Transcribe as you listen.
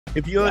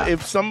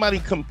If somebody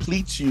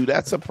completes you,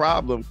 that's a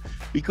problem,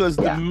 because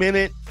the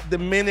minute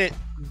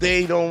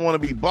they don't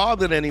want to be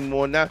bothered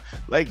anymore. Now,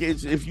 like,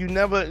 it's if you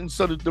never, and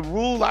so the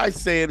rule I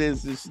say it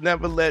is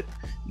never let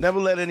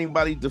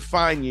anybody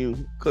define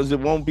you, because it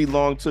won't be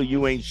long till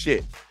you ain't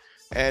shit.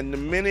 And the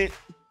minute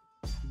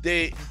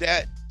they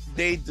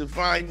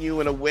define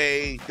you in a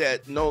way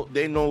that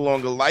they no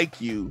longer like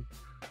you,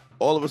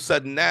 all of a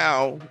sudden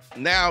now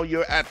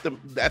you're at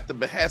the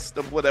behest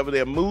of whatever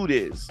their mood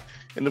is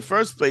in the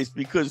first place,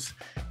 because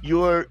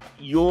when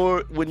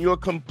you're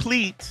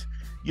complete,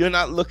 you're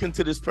not looking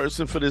to this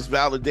person for this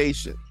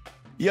validation.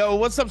 Yo,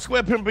 what's up,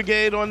 Square Pimp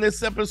Brigade? On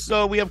this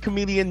episode, we have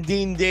comedian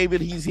Dean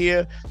David. He's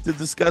here to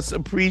discuss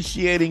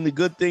appreciating the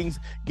good things,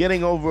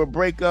 getting over a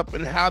breakup,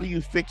 and how do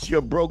you fix your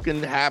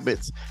broken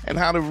habits, and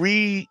how to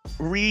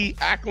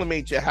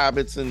reacclimate your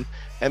habits and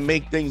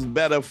make things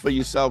better for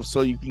yourself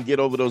so you can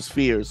get over those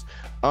fears.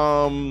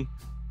 Don't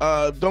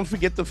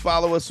forget to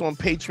follow us on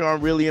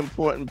Patreon. Really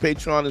important.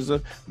 Patreon is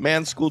a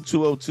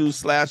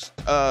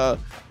manschool202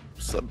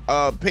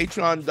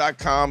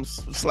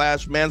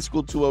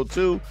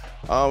 patreon.com/manschool202.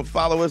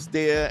 Follow us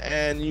there,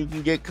 and you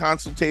can get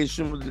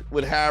consultation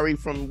with Harry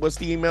from, what's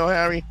the email,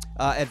 Harry?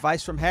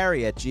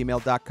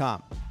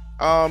 advicefromharry@gmail.com.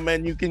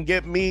 And you can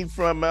get me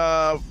from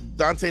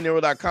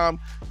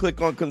DanteNero.com.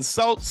 Click on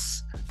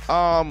consults.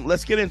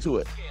 Let's get into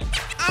it.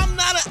 I'm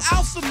not an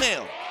alpha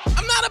male.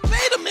 I'm not a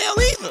beta male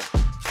either.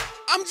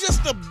 I'm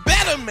just a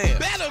better man.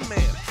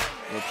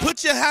 Well,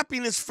 put your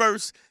happiness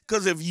first,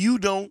 because if you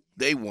don't,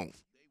 they won't.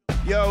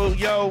 Yo,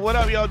 what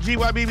up, yo?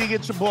 GYBB,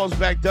 get your balls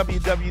back.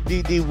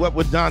 WWDD, what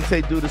would Dante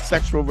do? The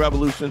sexual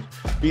revolution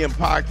being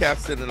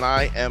podcasted, and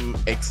I am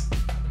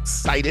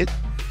excited.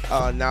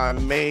 Now, I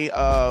may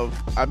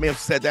have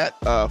said that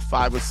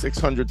 500 or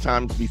 600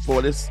 times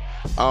before this,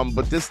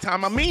 but this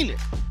time I mean it.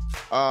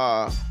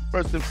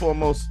 First and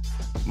foremost,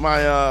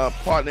 my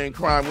partner in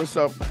crime. What's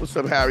up,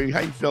 Harry? How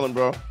you feeling,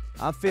 bro?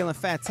 I'm feeling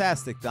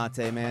fantastic,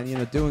 Dante, man.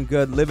 Doing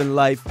good, living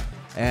life.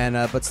 And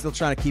but still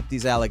trying to keep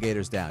these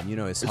alligators down.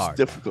 It's hard. It's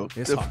difficult.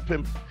 It's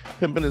hard.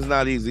 Pimping is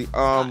not easy.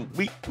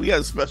 We got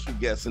a special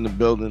guest in the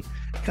building,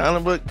 kind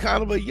of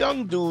a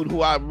young dude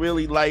who I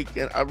really like,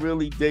 and I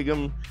really dig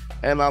him,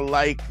 and I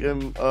like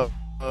him a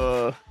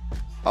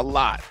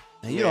lot.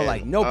 And you don't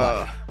like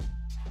nobody.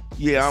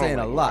 Yeah, I'm saying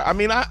a lot. I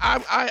mean, I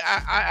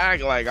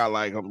act like I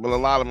like him, but a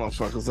lot of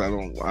motherfuckers I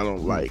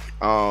don't like.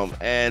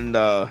 And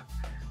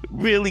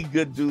really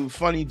good dude,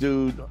 funny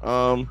dude.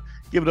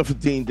 Give it up for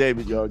Dean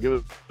David, y'all.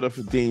 Give it up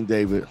for Dean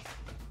David.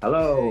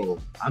 Hello,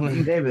 I'm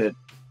Dean David.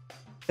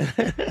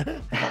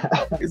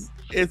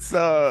 It's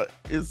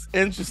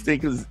interesting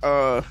because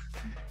so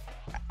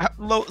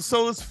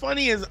it's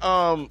funny as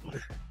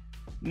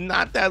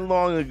not that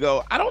long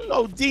ago. I don't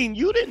know, Dean.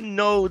 You didn't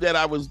know that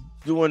I was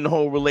doing the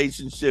whole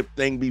relationship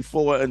thing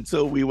before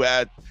until we were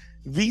at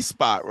V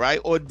Spot, right?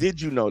 Or did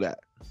you know that?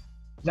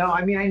 No,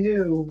 I mean, I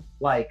knew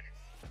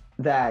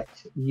that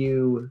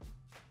you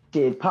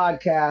did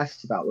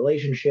podcasts about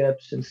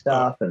relationships and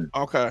stuff, and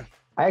okay,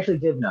 I actually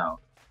did know.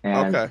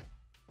 And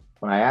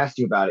when I asked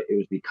you about it, it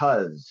was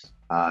because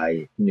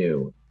I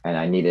knew, and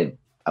I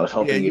was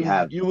hoping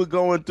you were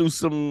going through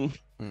some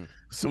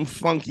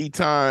funky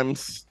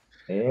times.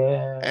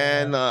 Yeah.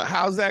 And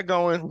how's that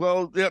going?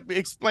 Well,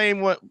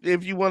 explain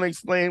if you want to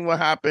explain what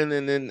happened,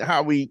 and then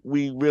how we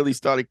really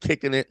started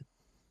kicking it.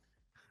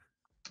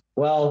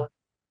 Well,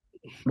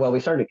 we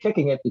started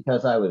kicking it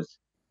because I was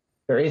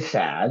very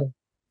sad.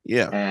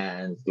 Yeah.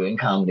 And doing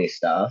comedy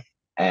stuff,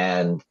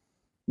 and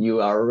you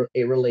are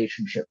a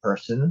relationship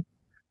person,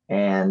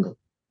 and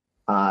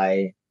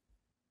I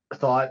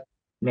thought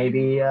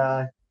maybe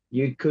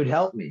you could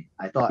help me.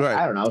 I thought,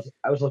 I don't know,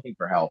 I was looking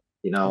for help,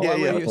 Why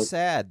were you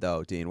sad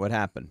though, Dean? What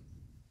happened?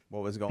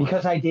 What was going on?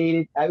 Because I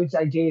dated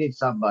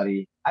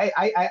somebody. I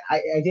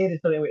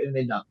dated somebody and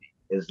they dumped me.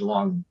 Is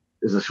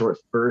the short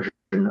version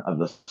of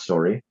the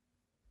story,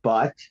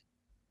 but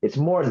it's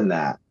more than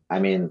that. I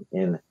mean,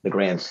 in the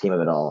grand scheme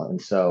of it all.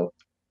 And so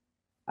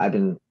I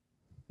guess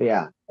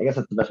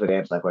that's the best way to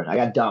answer that question. I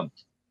got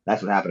dumped.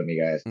 That's what happened to me,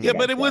 guys. Yeah,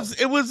 but it was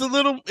a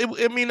little,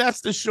 I mean, that's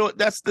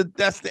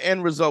the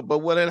end result. But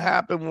what had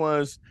happened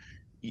was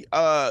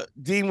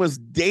Dean was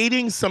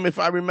dating if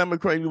I remember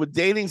correctly, you were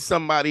dating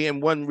somebody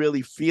and wasn't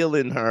really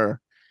feeling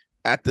her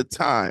at the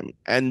time.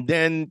 And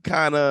then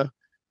kind of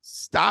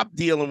stopped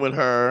dealing with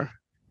her,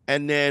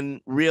 and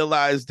then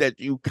realized that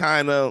you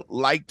kind of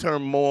liked her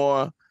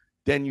more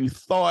than you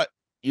thought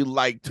you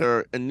liked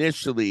her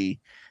initially,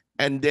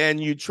 and then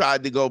you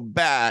tried to go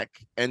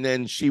back, and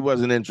then she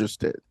wasn't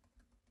interested.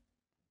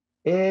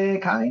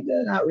 Kind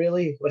of, not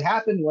really. What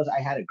happened was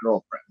I had a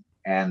girlfriend,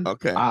 and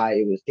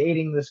I was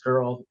dating this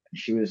girl, and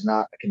she was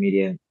not a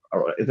comedian,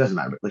 or it doesn't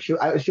matter. Like she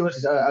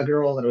was a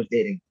girl that I was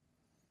dating,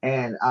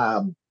 and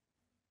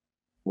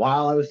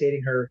while I was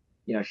dating her,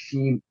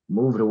 she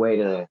moved away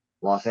to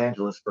Los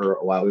Angeles for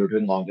a while. We were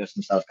doing long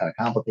distance. That was kind of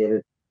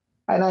complicated.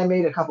 And I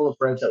made a couple of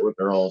friends that were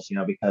girls,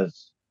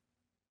 because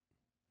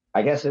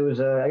I guess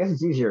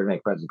it's easier to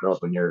make friends with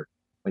girls when you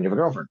have a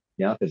girlfriend,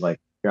 because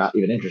you're not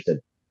even interested.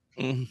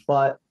 Mm-hmm.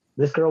 But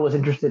this girl was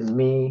interested in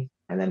me,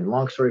 and then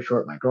long story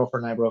short, my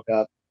girlfriend and I broke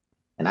up,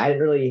 and I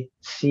didn't really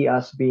see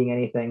us being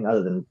anything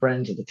other than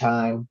friends at the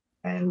time.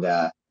 And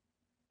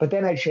but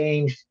then I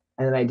changed,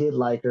 and then I did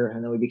like her,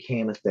 and then we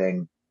became a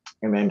thing,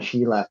 and then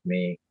she left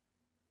me,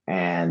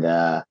 and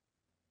I'm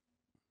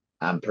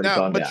pretty Now,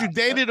 bummed but out. you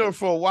dated her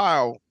for a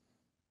while.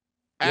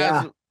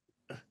 Yeah.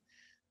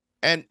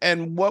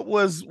 And what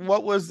was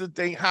the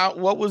thing?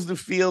 What was the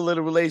feel of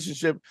the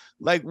relationship?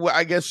 Like, well,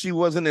 I guess she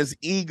wasn't as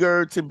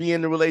eager to be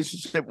in the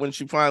relationship when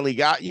she finally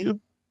got you.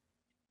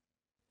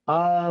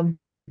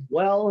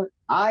 Well,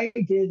 I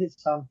did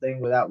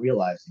something without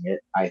realizing it.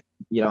 I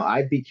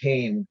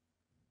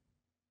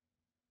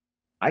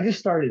just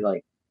started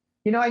like,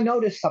 I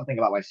noticed something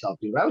about myself,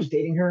 dude. When I was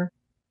dating her,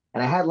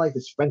 and I had like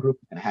this friend group,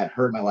 and I had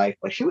her in my life.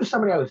 Like, she was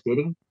somebody I was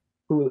dating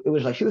who, it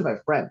was like she was my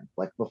friend.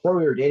 Like, before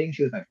we were dating,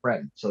 she was my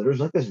friend. So there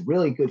was like this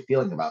really good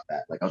feeling about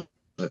that. Like, I was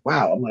like,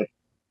 wow, I'm like,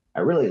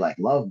 I really like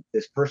love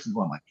this person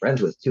who I'm like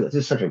friends with too. This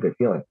is such a good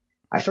feeling.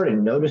 I started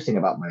noticing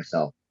about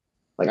myself.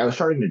 Like, I was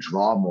starting to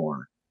draw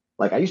more.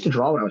 Like, I used to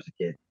draw when I was a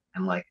kid,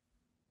 and like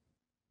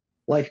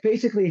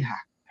basically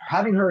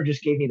having her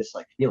just gave me this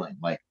like feeling.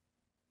 Like,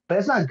 but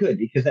it's not good,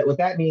 because what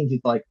that means is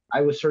like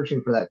I was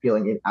searching for that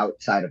feeling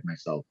outside of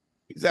myself.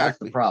 Exactly. That's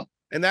the problem.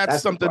 And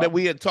that's something that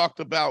we had talked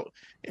about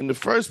in the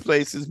first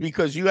place, is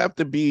because you have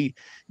to be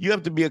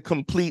a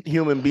complete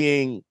human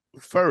being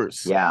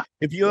first. Yeah.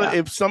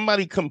 If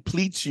somebody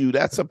completes you,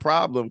 that's a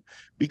problem,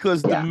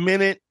 because the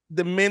minute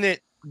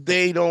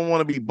they don't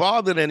want to be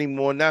bothered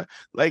anymore. Now,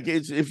 like,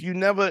 if you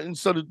never, and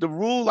so the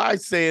rule I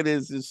say it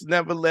is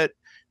never let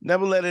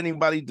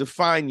anybody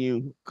define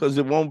you, because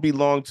it won't be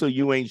long till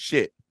you ain't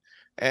shit.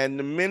 And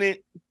the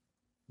minute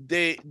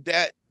they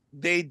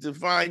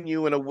define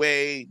you in a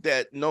way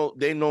that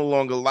they no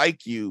longer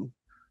like you,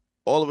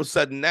 all of a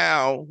sudden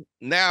now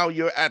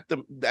you're at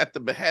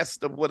the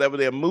behest of whatever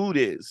their mood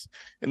is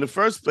in the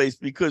first place,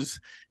 because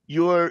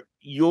when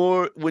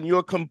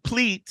you're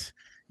complete,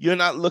 you're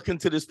not looking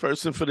to this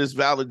person for this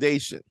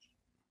validation.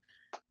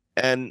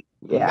 And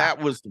that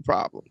was the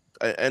problem.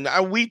 And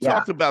we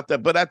talked about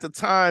that, but at the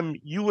time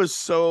you were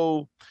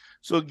so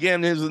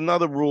again, here's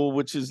another rule,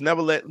 which is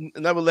never let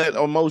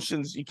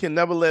emotions. You can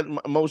never let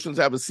emotions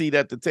have a seat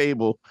at the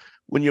table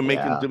when you're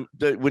making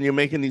when you're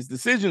making these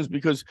decisions,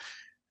 because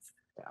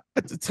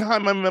at the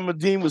time I remember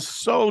Dean was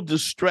so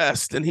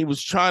distressed and he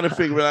was trying to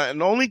figure it out, and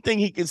the only thing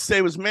he could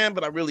say was, "Man,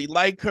 but I really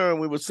like her, and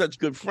we were such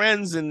good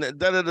friends." And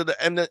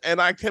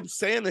and I kept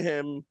saying to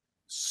him,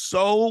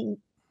 "So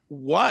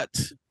what?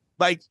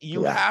 Like,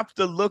 you have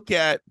to look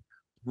at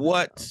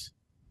what's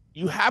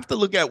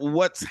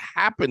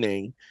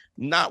happening,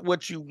 not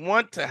what you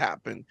want to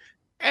happen."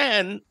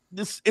 And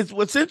this is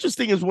what's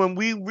interesting, is when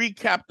we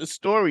recap the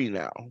story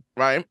now,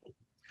 right?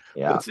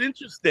 Yeah. What's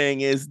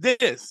interesting is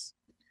this.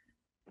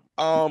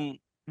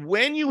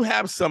 When you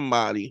have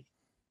somebody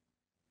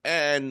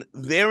and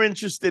they're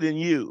interested in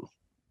you,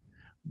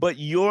 but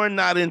you're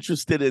not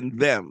interested in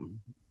them,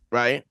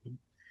 right?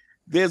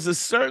 There's a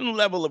certain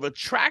level of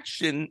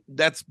attraction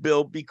that's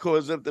built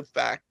because of the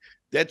fact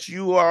that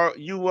you're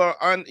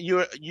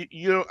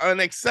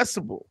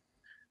inaccessible,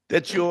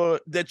 that you're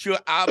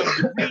out of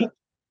the reach.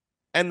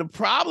 And the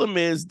problem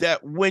is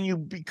that when you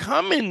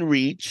become in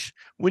reach,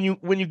 when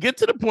you get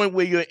to the point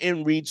where you're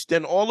in reach,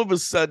 then all of a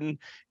sudden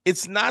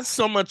it's not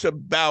so much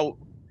about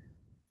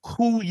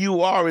who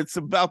you are, it's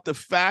about the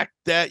fact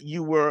that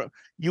you were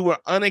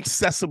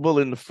inaccessible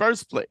in the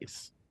first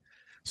place.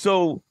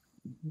 So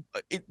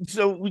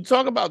we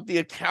talk about the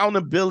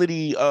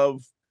accountability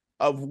of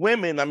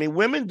women. I mean,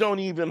 women don't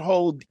even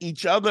hold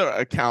each other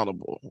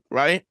accountable,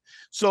 right?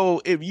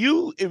 So if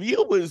you're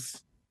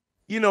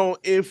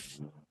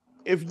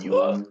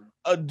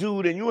a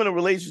dude and you're in a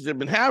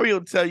relationship, and Harry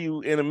will tell you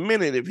in a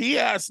minute, if he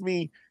asks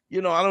me, I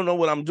don't know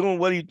what I'm doing,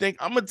 what do you think?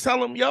 I'm gonna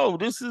tell him, yo,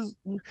 this is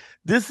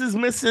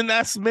missing,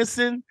 that's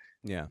missing.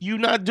 Yeah, you're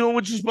not doing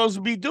what you're supposed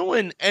to be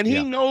doing. And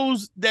he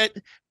knows that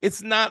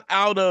it's not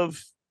out of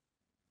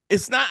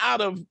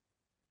pain,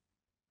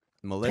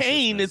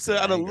 it's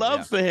out of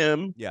love for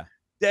him. Yeah.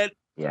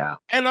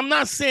 And I'm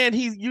not saying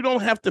you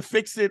don't have to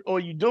fix it, or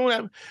you don't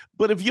have,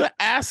 but if you're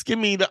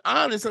asking me to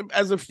honest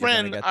as a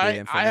friend,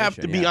 I have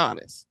to be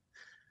honest.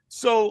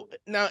 So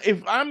now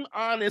if I'm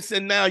honest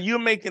and now you're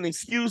making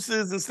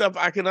excuses and stuff,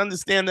 I can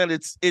understand that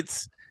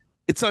it's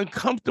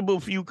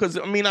uncomfortable for you, because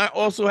I mean, I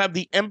also have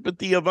the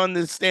empathy of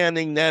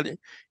understanding that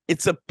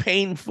it's a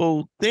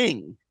painful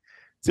thing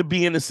to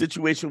be in a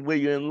situation where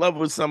you're in love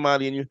with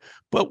somebody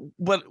but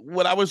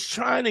what I was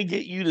trying to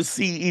get you to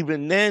see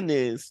even then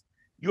is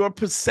your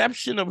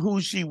perception of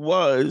who she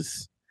wasn't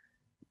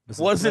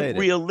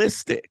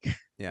realistic.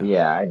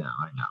 Yeah, I know.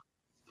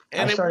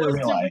 And I started to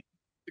realize.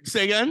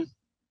 Say again?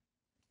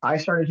 I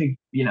started to,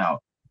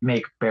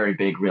 make very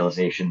big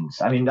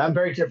realizations. I mean, I'm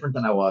very different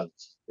than I was.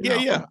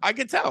 Yeah, I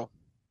could tell.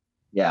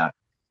 Yeah.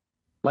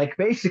 Like,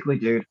 basically,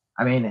 dude,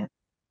 I mean,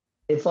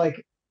 it's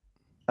like,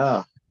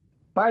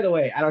 by the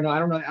way, I don't know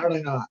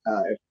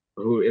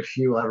if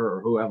she will ever,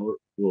 or whoever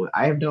will.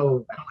 I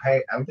don't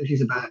think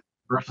she's a bad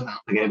person. I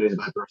don't think anybody's a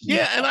bad person.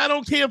 Yeah, and I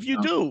don't care if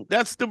you do.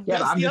 That's the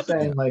I'm just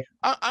saying, like,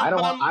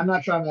 I'm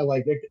not trying to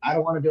like. I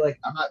don't want to be like.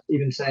 I'm not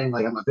even saying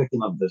like I'm a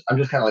victim of this. I'm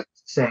just kind of like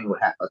saying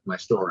what happened, my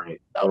story.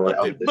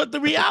 But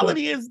the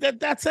reality is that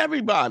that's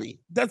everybody.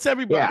 That's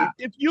everybody. Yeah.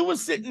 If you were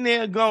sitting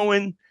there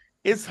going,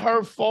 "It's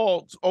her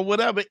fault" or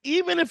whatever,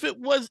 even if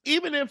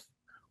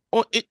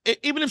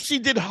she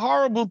did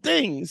horrible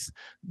things,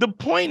 the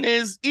point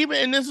is,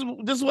 and this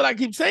is what I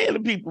keep saying to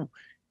people.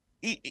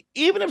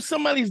 Even if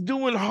somebody's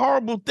doing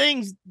horrible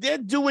things, they're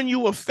doing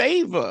you a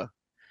favor,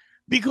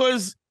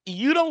 because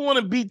you don't want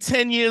to be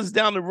 10 years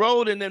down the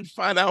road and then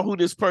find out who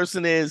this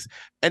person is,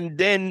 and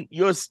then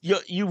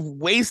you've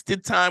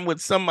wasted time with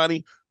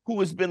somebody who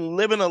has been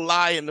living a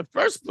lie in the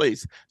first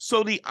place.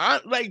 So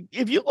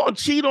if you're gonna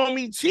cheat on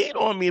me, cheat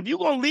on me. If you're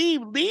gonna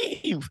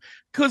leave.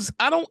 Because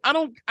I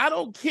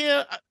don't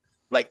care.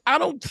 Like, I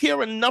don't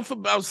care enough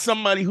about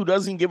somebody who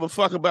doesn't give a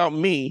fuck about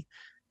me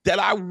that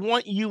I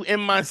want you in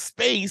my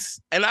space,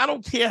 and I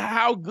don't care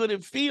how good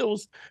it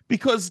feels,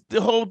 because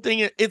the whole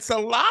thing, it's a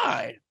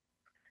lie.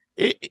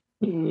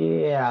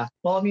 Yeah.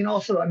 Well, I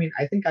mean,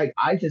 I think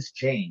I just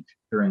changed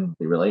during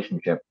the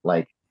relationship,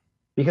 like,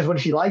 because when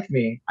she liked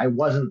me, I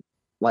wasn't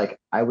like,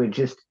 I would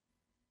just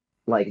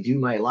like do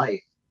my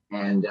life,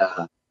 and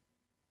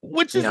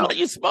which is what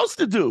you're supposed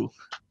to do.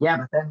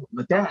 Yeah,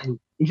 but then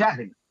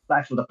exactly.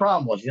 That's what the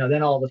problem was.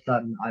 Then all of a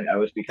sudden I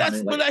was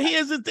becoming. But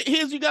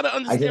here's you got to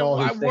understand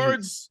why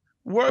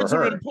words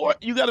are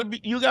important. You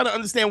got to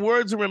understand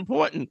words are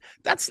important.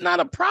 That's not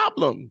a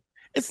problem.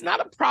 It's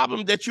not a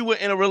problem that you were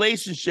in a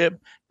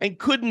relationship and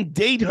couldn't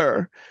date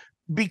her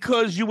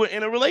because you were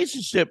in a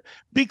relationship.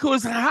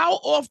 Because how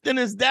often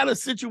is that a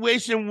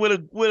situation with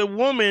a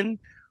woman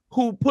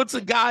who puts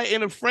a guy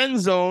in a friend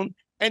zone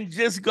and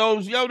just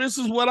goes, "Yo, this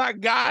is what I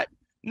got"?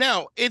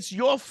 Now, it's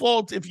your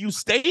fault if you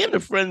stay in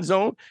the friend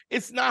zone.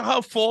 It's not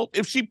her fault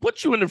if she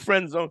puts you in the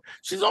friend zone.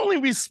 She's only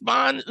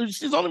responding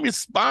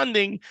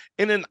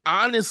in an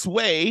honest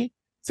way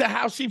to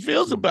how she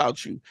feels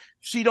about you.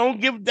 She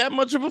don't give that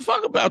much of a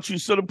fuck about you.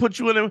 So to put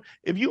you in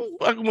if you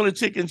fucking want a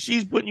chick and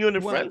she's putting you in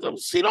the friend zone,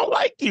 she don't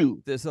like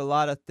you. There's a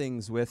lot of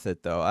things with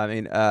it, though. I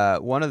mean,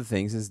 one of the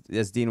things is,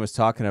 as Dean was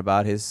talking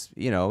about, he's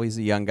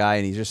a young guy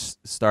and he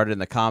just started in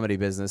the comedy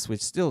business,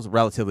 which still is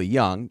relatively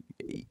young.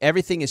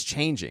 Everything is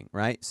changing,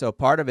 right? So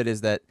part of it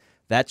is that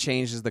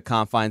changes the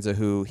confines of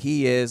who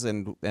he is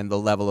and the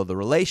level of the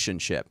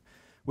relationship,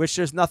 which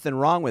there's nothing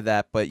wrong with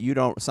that, but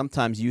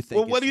sometimes you think.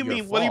 Well, what do you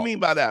mean? What do you mean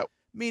by that?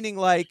 Meaning,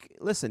 like,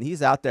 listen,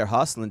 he's out there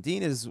hustling.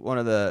 Dean is one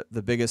of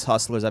the biggest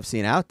hustlers I've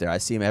seen out there. I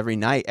see him every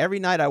night. Every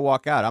night I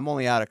walk out. I'm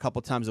only out a couple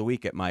times a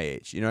week at my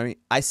age. You know what I mean?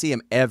 I see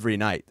him every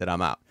night that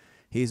I'm out.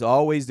 He's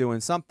always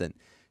doing something.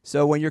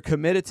 So when you're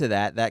committed to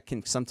that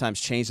can sometimes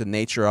change the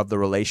nature of the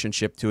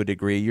relationship to a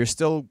degree. You're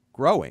still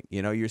growing.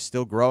 You're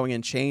still growing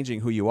and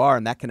changing who you are,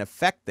 and that can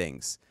affect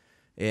things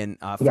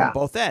from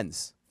both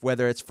ends,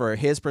 whether it's for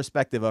his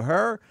perspective of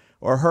her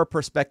or her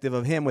perspective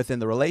of him within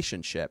the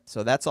relationship.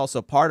 So that's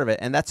also part of it.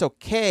 And that's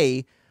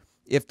okay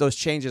if those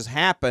changes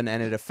happen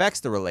and it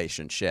affects the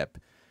relationship,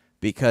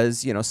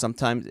 because,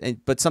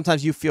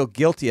 sometimes you feel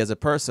guilty as a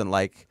person,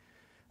 like,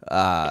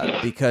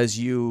 because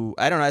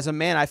I don't know, as a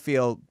man, I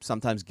feel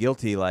sometimes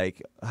guilty,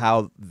 like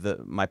how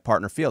my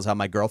partner feels, how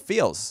my girl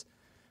feels,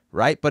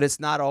 right? But it's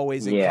not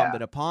always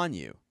incumbent upon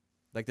you.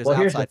 Like, there's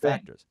outside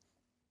factors.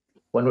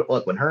 When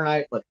her and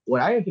I, like,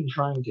 what I have been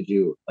trying to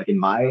do, like, in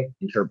my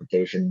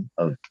interpretation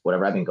of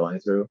whatever I've been going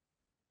through,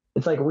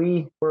 it's like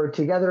we were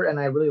together and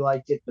I really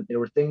liked it, but there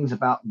were things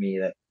about me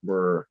that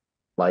were,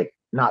 like,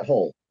 not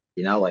whole.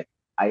 Like,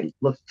 I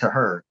looked to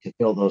her to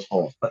fill those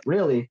holes, but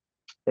really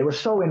they were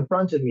so in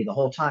front of me the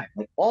whole time.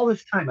 Like, all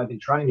this time I've been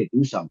trying to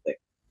do something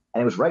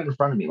and it was right in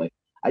front of me. Like,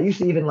 I used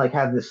to even, like,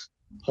 have this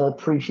whole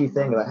preachy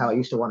thing about how I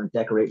used to want to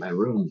decorate my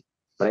room,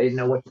 but I didn't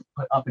know what to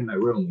put up in my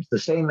room. It's the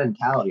same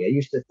mentality. I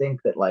used to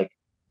think that, like,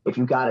 if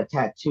you got a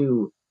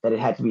tattoo, that it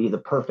had to be the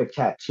perfect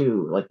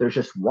tattoo. Like, there's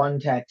just one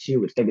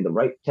tattoo. It's going to be the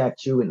right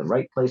tattoo in the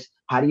right place.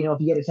 How do you know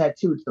if you get a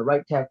tattoo, it's the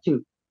right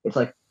tattoo? It's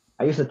like,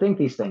 I used to think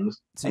these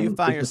things. So you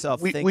find yourself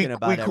thinking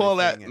about we call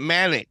that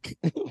manic.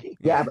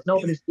 Yeah, but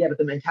the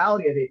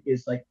mentality of it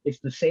is like, it's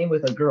the same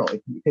with a girl,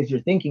 because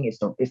you're thinking it's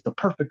the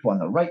perfect one,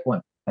 the right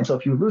one. And so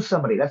if you lose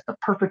somebody, that's the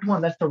perfect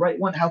one, that's the right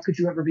one. How could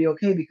you ever be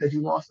okay because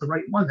you lost the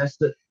right one? That's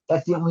the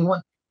only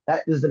one.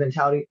 That is the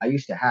mentality I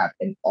used to have,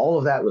 and all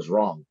of that was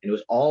wrong. And it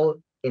was all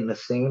in the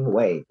same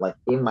way, like,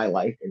 in my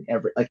life,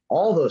 and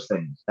all those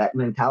things. That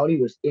mentality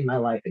was in my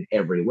life in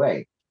every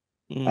way,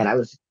 and I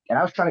was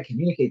trying to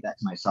communicate that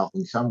to myself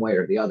in some way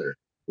or the other.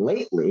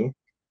 Lately,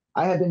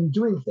 I have been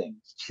doing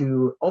things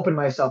to open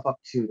myself up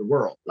to the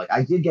world. Like,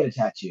 I did get a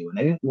tattoo, and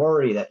I didn't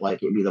worry that,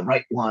 like, it'd be the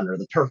right one or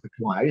the perfect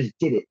one. I just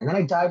did it, and then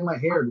I dyed my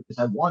hair because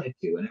I wanted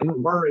to, and I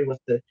didn't worry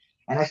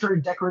and I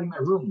started decorating my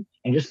room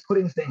and just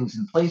putting things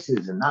in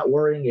places and not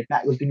worrying if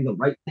that was going to be the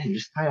right thing,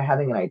 just kind of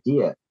having an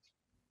idea.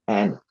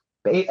 And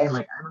like, I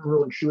remember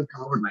when she would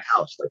come over to my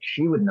house, like,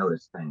 she would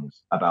notice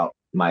things about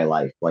my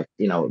life. Like,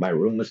 my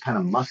room was kind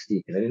of musty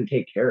because I didn't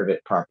take care of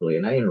it properly,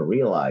 and I didn't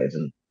realize.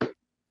 And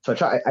so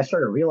I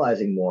started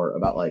realizing more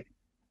about, like,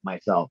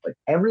 myself. Like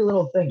every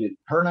little thing, dude.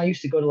 Her and I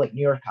used to go to like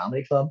New York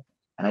Comedy Club,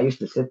 and I used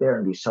to sit there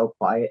and be so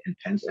quiet and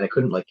tense, and I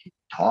couldn't like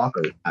talk,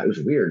 or it was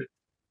weird.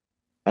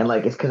 And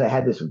like it's because I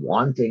had this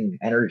wanting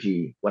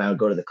energy when I would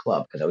go to the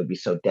club because I would be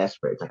so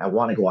desperate. It's like I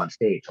want to go on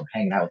stage. So I'm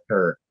hanging out with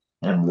her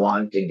and I'm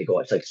wanting to go.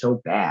 It's like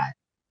so bad.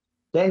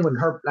 Then when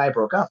her and I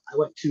broke up, I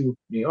went to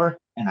New York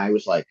and I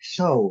was like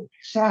so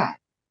sad.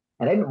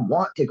 And I didn't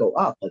want to go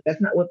up. Like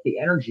that's not what the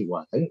energy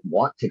was. I didn't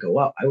want to go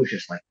up. I was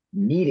just like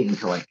needing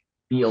to like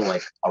feel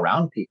like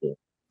around people.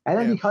 And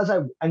then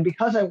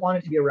because I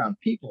wanted to be around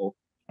people,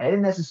 and I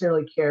didn't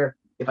necessarily care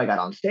if I got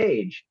on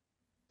stage,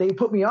 they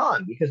put me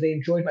on because they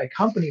enjoyed my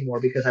company more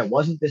because I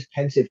wasn't this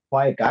pensive,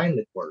 quiet guy in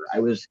the corner.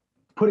 I was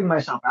putting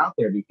myself out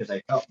there because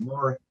I felt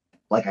more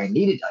like I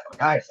needed to. Like,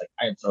 guys, like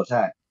I am so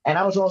sad. And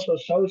I was also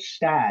so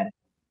sad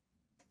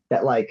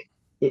that like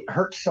it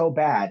hurt so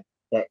bad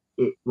that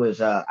it was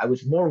I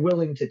was more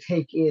willing to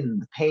take in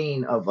the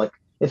pain of like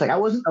it's like I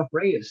wasn't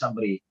afraid of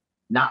somebody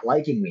not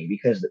liking me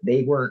because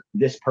they weren't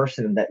this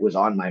person that was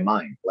on my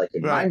mind. Like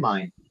in my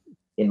mind,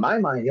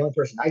 the only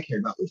person I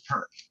cared about was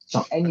her.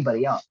 So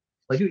anybody else.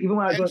 Like even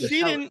when I go to the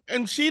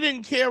she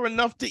didn't care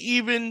enough to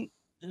even,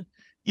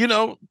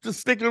 to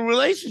stick a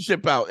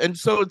relationship out. And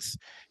so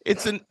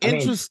it's an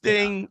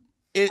interesting.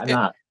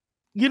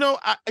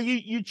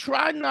 You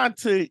try not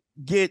to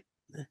get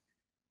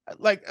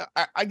like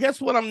I guess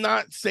what I'm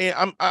not saying.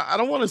 I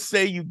don't want to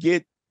say you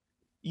get,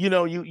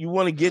 you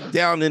want to get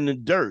down in the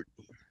dirt,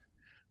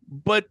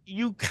 but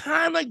you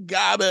kind of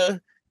gotta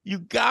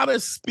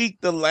speak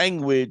the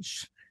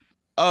language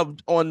of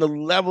on the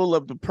level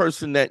of the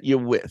person that you're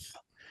with.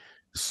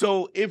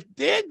 So if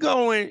they're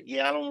going,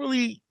 I don't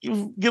really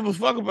give a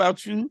fuck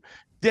about you,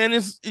 then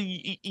it's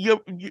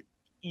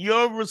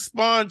your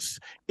response.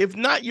 If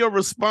not your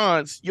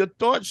response, your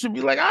thought should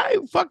be like, all right,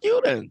 fuck you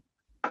then.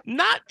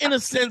 Not in a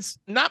sense,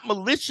 not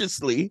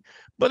maliciously,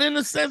 but in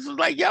a sense of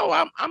like, yo,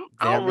 I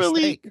don't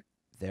really.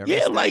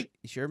 Like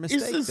it's your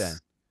mistake then.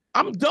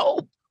 I'm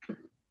dope.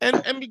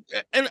 And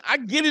I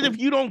get it if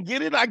you don't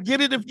get it. I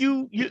get it if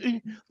you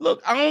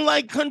look, I don't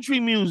like country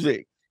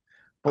music.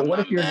 But what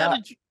if you're not?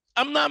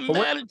 I'm not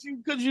mad at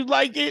you because you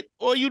like it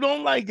or you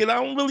don't like it. I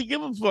don't really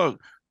give a fuck.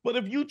 But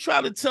if you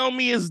try to tell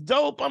me it's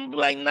dope, I'm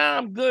like, nah,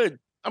 I'm good.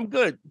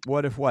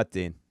 What if what,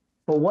 Dean?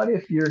 But what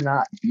if you're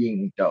not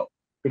being dope?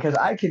 Because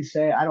I can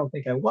say I don't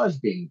think I was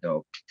being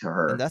dope to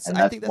her. And that's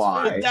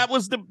why.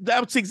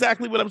 That's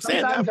exactly what I'm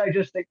saying.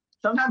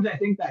 Sometimes I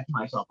think that to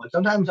myself. Like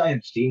sometimes I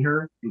have seen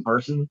her in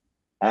person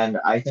and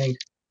I think,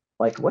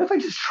 like, what if I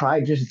just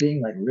tried just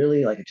being like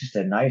really like just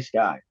a nice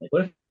guy? Like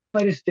what if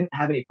I just didn't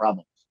have any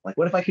problems? Like,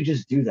 what if I could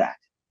just do that?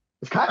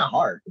 It's kind of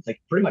hard. It's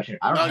like pretty much.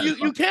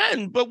 You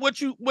can, but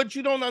what you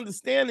don't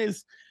understand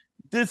is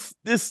this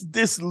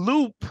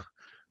loop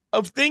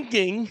of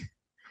thinking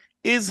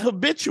is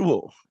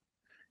habitual.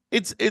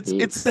 It's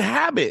a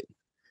habit.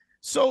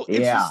 So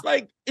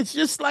it's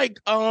just like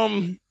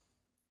when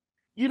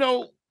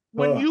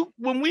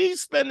we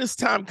spend this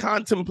time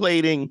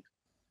contemplating,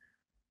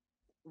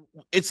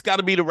 it's got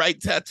to be the right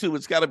tattoo.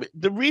 It's got to be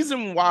the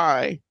reason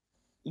why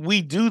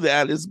we do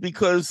that is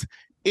because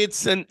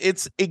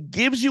it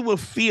gives you a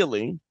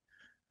feeling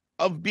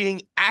of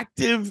being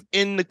active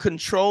in the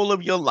control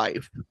of your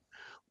life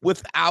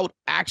without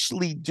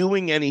actually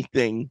doing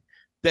anything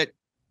that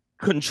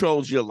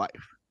controls your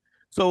life.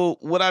 So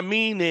what I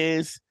mean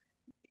is,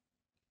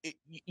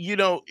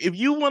 if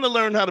you want to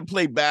learn how to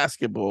play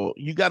basketball,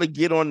 you got to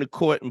get on the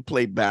court and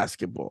play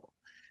basketball.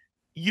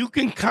 You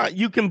can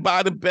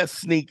buy the best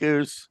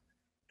sneakers.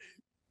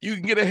 You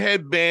can get a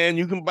headband.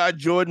 You can buy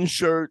Jordan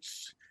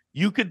shirts.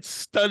 You could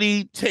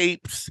study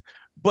tapes,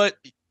 but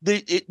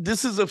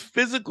this is a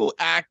physical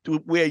act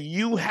where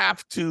you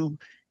have to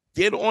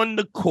get on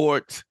the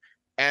court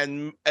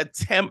and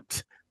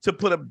attempt to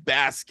put a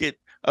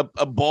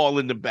ball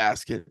in the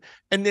basket.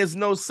 And there's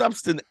no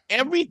substance.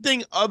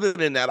 Everything other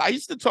than that, I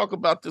used to talk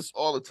about this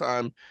all the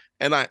time,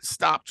 and I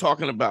stopped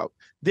talking about.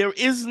 There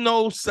is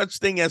no such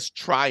thing as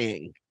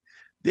trying.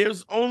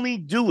 There's only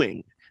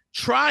doing.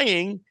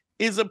 Trying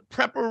is a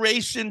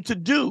preparation to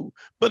do,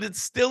 but it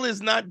still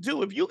is not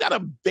do. If you got a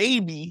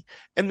baby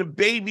and the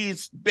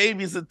baby's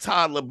a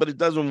toddler, but it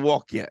doesn't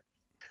walk yet.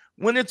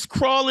 When it's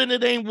crawling,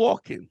 it ain't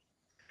walking.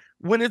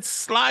 When it's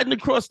sliding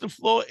across the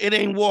floor, it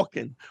ain't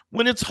walking.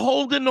 When it's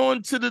holding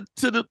on to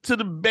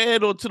the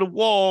bed or to the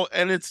wall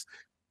and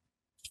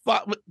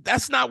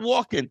that's not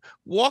walking.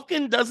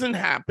 Walking doesn't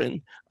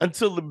happen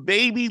until the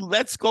baby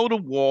lets go the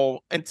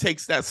wall and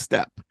takes that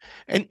step.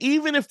 And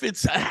even if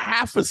it's a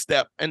half a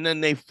step and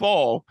then they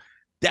fall,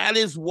 that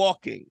is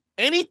walking.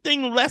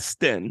 Anything less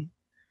than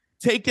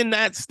taking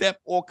that step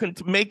or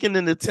making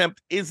an attempt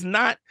is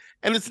not,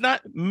 and it's not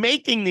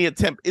making the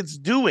attempt, it's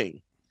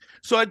doing.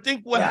 So I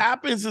think what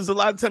happens is a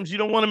lot of times you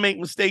don't want to make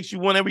mistakes. You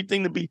want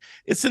everything to be,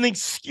 it's an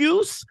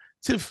excuse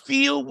to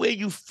feel where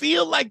you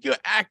feel like you're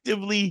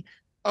actively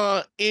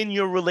in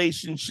your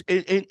relationship,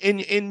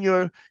 in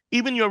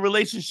your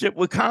relationship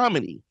with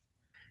comedy.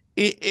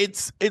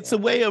 It's a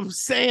way of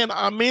saying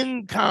I'm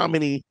in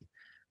comedy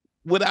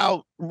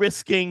without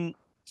risking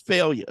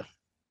failure.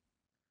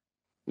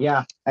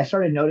 Yeah, I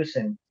started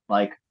noticing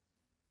like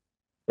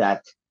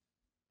that,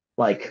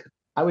 like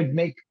I would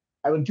make,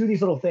 I would do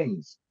these little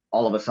things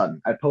all of a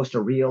sudden. I'd post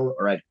a reel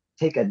or I'd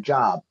take a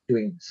job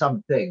doing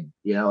something,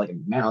 like a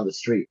man on the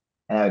street.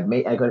 And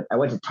I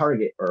went to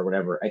Target or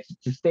whatever,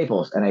 to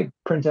Staples, and I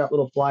print out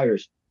little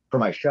flyers for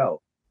my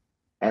show.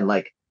 And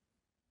like,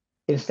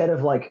 instead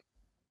of like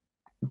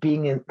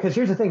being in, because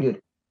here's the thing,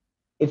 dude,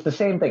 it's the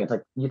same thing. It's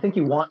like you think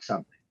you want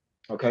something.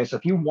 Okay. So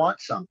if you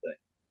want something,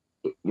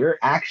 you're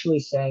actually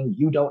saying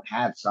you don't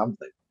have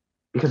something,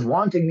 because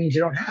wanting means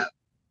you don't have,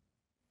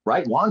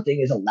 right?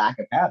 Wanting is a lack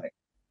of having.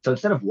 So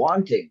instead of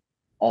wanting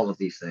all of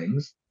these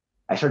things,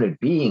 I started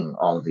being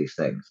all of these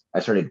things. I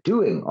started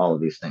doing all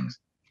of these things.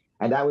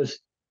 And that was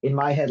in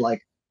my head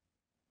like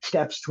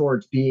steps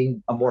towards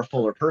being a more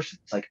fuller person.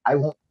 It's like I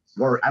won't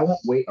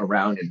wait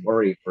around and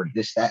worry for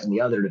this, that, and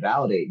the other to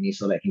validate me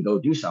so that I can go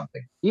do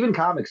something. Even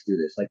comics do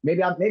this. Like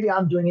maybe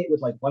I'm doing it with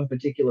like one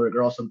particular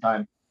girl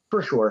sometime,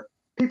 for sure.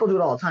 People do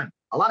it all the time.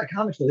 A lot of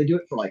comics, though, they do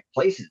it for like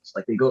places.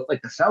 Like they go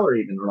like the cellar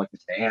even, or like the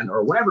stand,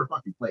 or whatever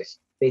fucking place.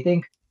 They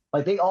think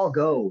like they all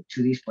go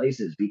to these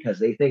places because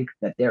they think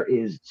that there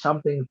is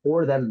something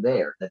for them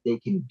there that they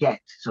can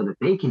get so that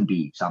they can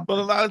be something. But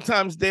a lot of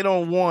times they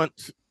don't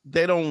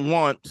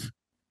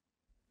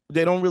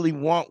really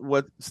want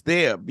what's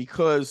there,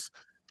 because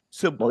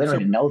they don't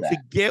even know that. To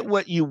get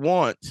what you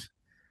want,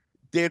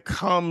 there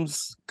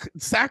comes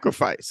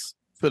sacrifice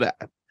for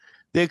that.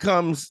 There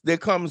comes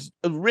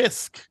a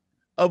risk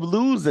of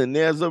losing.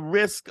 There's a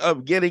risk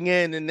of getting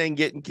in and then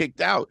getting kicked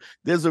out.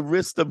 There's a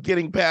risk of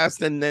getting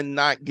past and then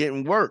not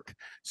getting work.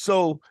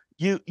 So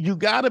you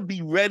got to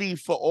be ready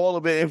for all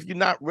of it. If you're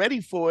not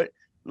ready for it,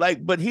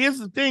 but here's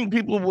the thing: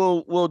 people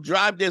will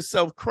drive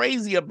themselves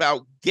crazy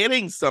about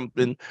getting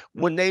something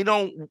when they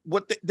don't.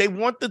 They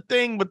want the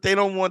thing, but they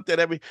don't want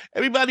that.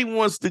 Everybody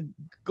wants to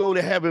go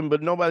to heaven,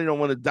 but nobody don't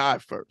want to die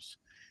first.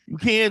 You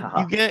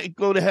can't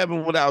go to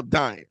heaven without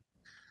dying.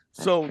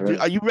 So,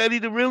 are you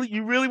ready to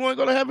you really want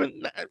to go to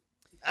heaven?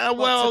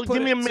 Well,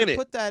 give me a minute. To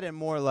put that in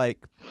more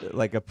like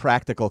a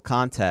practical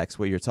context,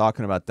 what you're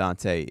talking about,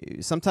 Dante.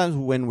 Sometimes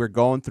when we're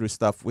going through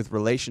stuff with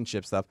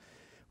relationship stuff,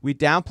 we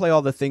downplay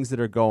all the things that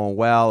are going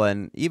well,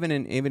 and even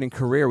in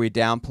career, we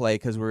downplay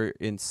because we're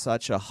in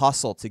such a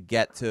hustle to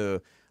get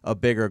to a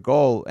bigger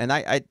goal. And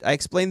I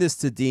explained this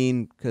to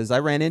Dean because I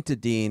ran into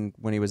Dean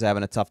when he was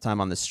having a tough time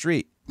on the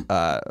street. We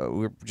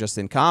were just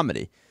in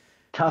comedy.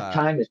 Tough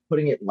time is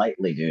putting it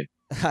lightly, dude.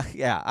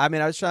 Yeah, I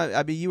mean,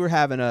 you were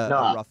having a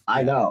rough. Yeah.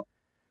 I know.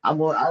 I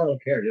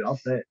don't care, dude. I'll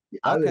say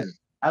it.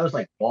 I was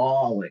like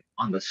bawling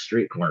on the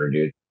street corner,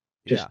 dude.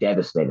 Just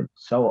devastated.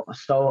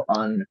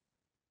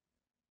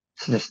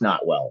 Just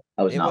not well.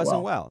 It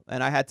wasn't well,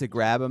 and I had to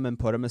grab him and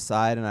put him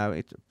aside, and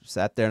I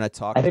sat there and I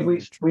talked. I think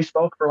we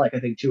spoke for like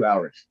 2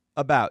 hours.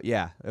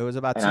 It was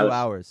about 2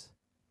 hours.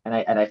 And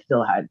I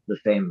still had the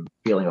same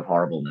feeling of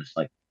horribleness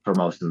like for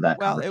most of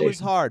that conversation. It was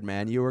hard,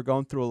 man. You were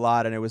going through a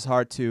lot, and it was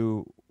hard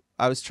to.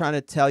 I was trying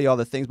to tell you all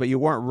the things, but you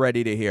weren't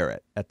ready to hear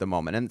it at the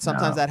moment, and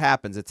sometimes that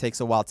happens. It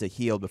takes a while to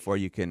heal before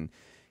you can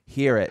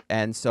hear it,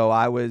 and so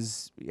I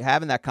was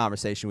having that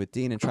conversation with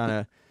Dean and trying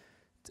to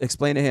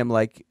explain to him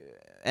like.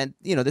 And,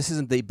 this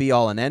isn't the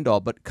be-all and end-all,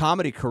 but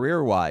comedy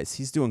career-wise,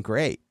 he's doing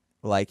great.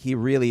 Like, he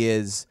really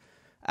is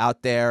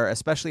out there,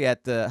 especially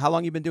at the... How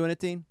long you been doing it,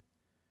 Dean?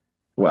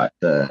 What?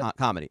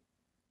 Comedy.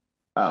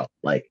 Oh,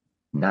 like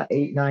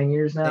 8, 9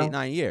 years now? 8,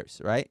 9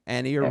 years, right?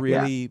 And you're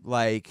really,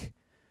 like...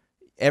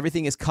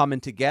 Everything is coming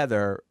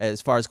together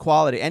as far as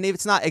quality. And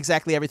it's not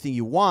exactly everything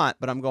you want,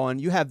 but I'm going,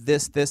 you have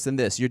this, this, and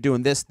this. You're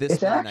doing this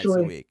nights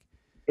a week.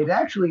 It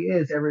actually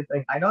is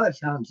everything. I know that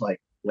sounds, like,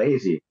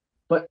 lazy.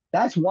 But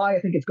that's why I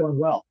think it's going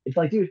well. It's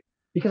like, dude,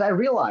 because I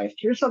realized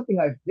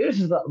this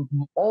is the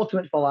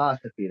ultimate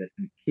philosophy that's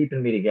been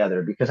keeping me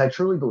together, because I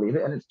truly believe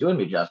it and it's doing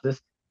me justice.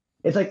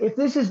 It's like, if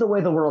this is the way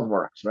the world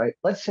works, right?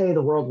 Let's say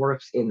the world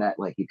works in that,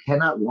 like, you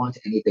cannot want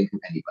anything from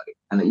anybody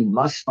and that you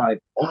must find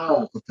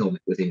all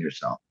fulfillment within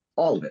yourself,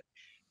 all of it.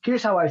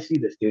 Here's how I see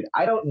this, dude.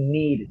 I don't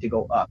need to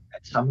go up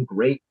at some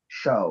great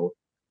show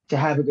to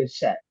have a good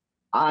set.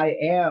 I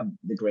am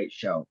the great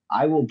show.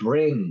 I will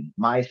bring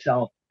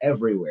myself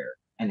everywhere.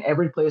 And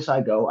every place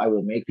I go, I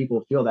will make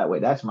people feel that way.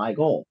 That's my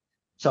goal.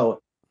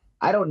 So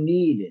I don't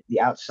need the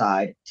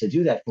outside to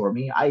do that for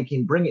me. I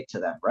can bring it to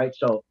them, right?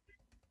 So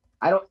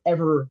I don't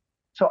ever.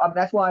 So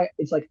that's why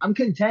it's like I'm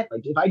content.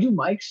 Like if I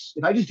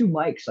just do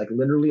mics like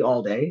literally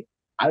all day,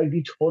 I would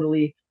be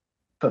totally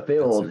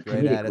fulfilled. That's a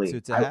great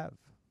attitude to have.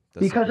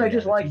 Because I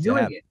just like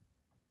doing it.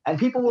 And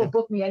people will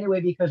book me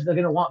anyway because they're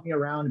gonna want me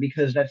around,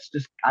 because that's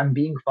just I'm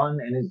being fun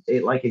and they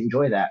like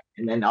enjoy that.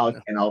 And then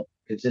I'll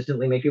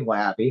consistently make people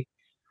happy.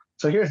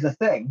 So here's the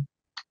thing.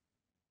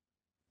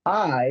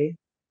 I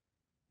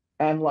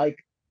am like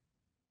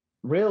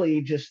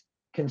really just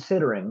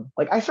considering,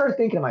 like I started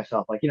thinking to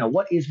myself, like,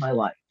 what is my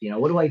life?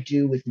 What do I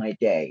do with my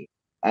day?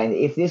 And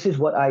if this is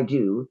what I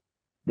do,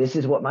 this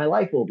is what my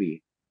life will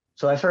be.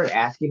 So I started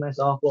asking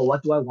myself, well,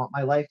 what do I want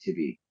my life to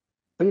be?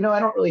 But I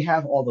don't really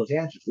have all those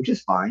answers, which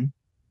is fine.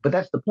 But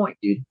that's the point,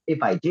 dude.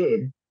 If I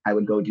did, I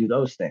would go do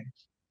those things.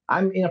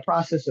 I'm in a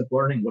process of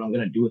learning what I'm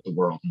going to do with the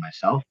world and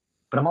myself,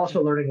 but I'm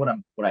also learning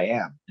what I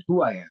am,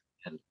 who I am,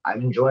 and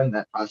I'm enjoying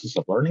that process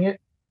of learning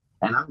it,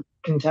 and I'm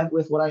content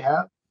with what I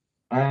have,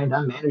 and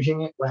I'm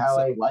managing it how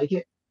I like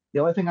it. The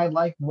only thing I'd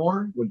like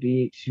more would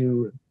be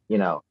to,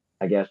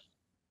 I guess,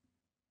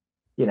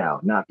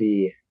 not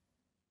be,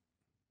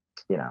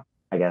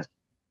 I guess,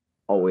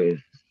 always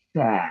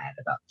sad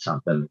about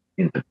something,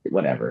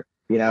 whatever.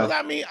 Well,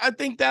 I mean, I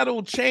think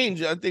that'll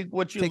change. I think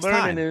what you're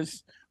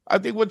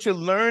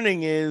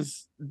learning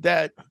is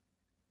that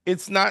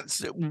it's not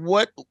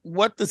what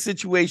the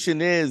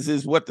situation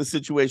is what the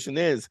situation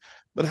is,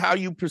 but how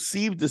you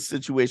perceive the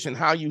situation,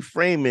 how you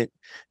frame it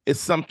is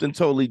something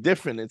totally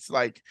different. It's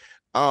like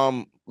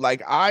I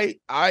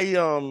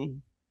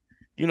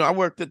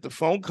worked at the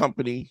phone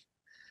company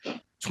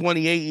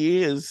 28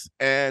 years,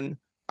 and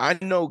I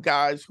know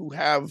guys who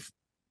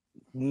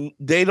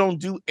they don't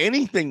do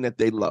anything that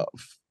they love.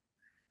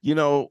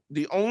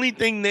 The only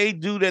thing they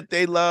do that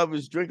they love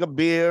is drink a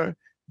beer,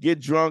 get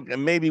drunk,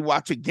 and maybe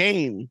watch a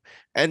game.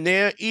 And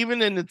they're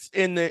even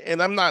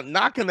and I'm not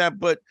knocking that,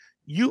 but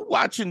you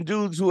watching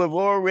dudes who have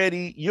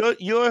already,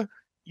 you're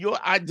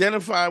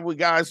identifying with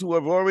guys who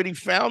have already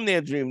found their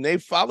dream. They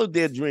followed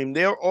their dream.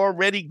 They're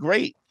already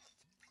great.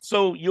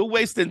 So you're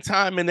wasting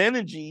time and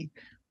energy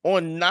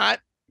on not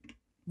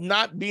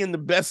being the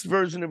best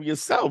version of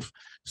yourself.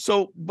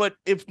 So, but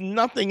if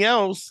nothing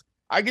else,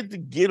 I get to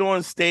get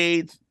on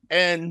stage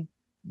and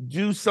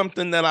do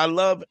something that I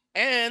love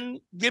and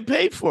get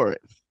paid for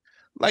it.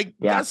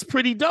 That's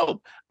pretty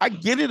dope. I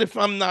get it if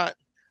I'm not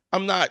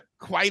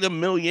quite a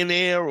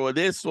millionaire or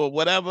this or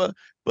whatever,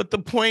 but the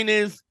point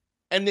is,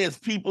 and there's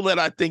people that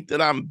I think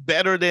that I'm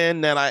better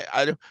than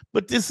that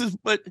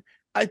but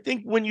I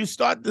think when you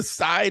start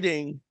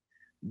deciding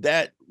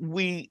that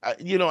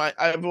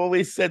I've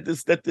always said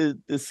this, that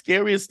the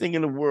scariest thing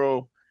in the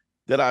world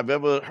that I've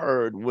ever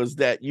heard was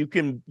that you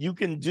can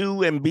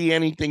do and be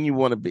anything you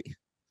want to be.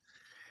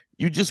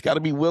 You just got to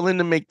be willing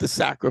to make the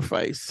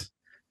sacrifice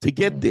to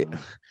get there.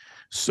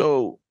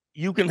 So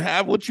you can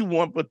have what you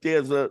want, but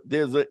there's a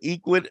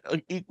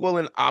equal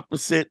and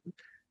opposite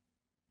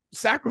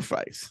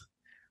sacrifice.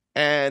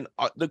 And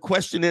the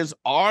question is,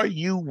 are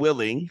you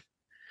willing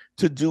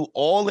to do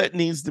all that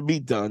needs to be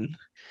done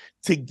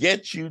to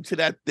get you to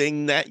that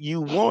thing that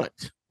you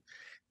want?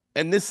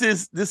 And this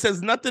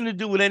has nothing to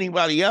do with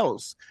anybody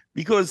else,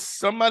 because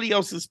somebody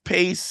else's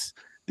pace,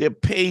 their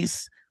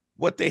pace,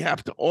 what they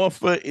have to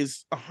offer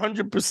is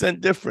 100%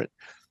 different.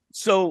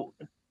 So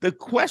the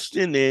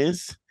question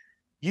is,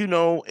 if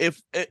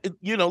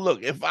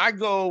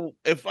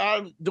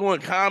I'm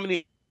doing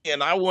comedy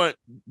and I want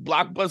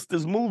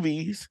blockbusters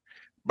movies,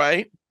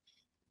 right?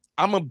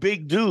 I'm a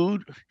big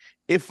dude.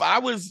 If I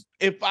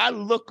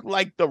look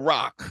like The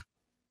Rock,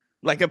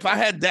 like if I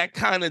had that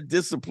kind of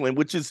discipline,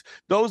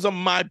 those are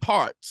my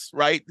parts,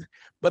 right?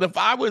 But if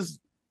I was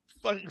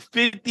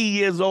 50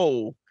 years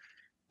old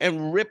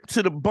and ripped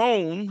to the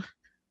bone,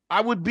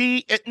 I would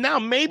be. Now,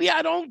 maybe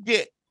I don't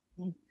get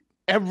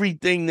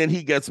everything that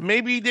he gets.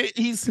 Maybe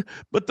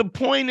but the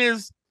point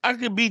is, I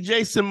could be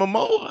Jason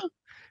Momoa.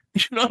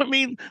 You know what I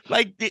mean?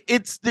 Like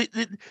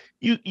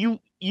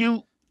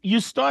you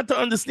start to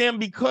understand,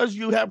 because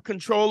you have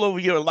control over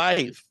your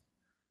life,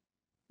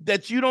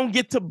 that you don't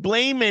get to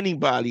blame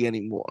anybody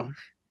anymore.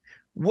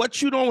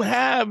 What you don't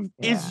have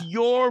is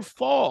your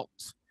fault.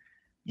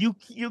 You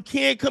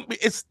can't come.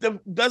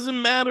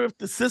 Doesn't matter if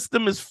the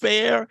system is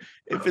fair,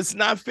 if it's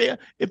not fair.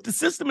 If the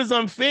system is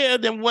unfair,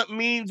 then what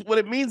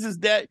it means is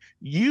that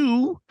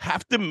you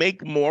have to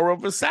make more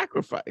of a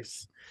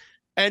sacrifice,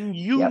 and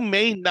you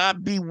may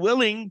not be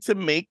willing to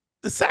make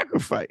the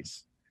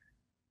sacrifice.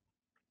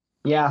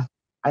 Yeah,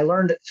 I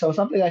learned. So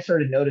something I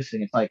started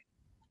noticing, it's like,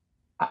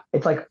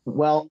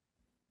 well,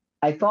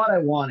 I thought I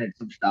wanted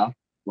some stuff,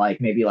 like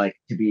maybe like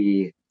to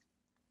be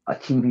a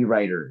TV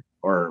writer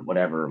or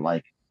whatever.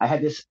 Like I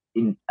had this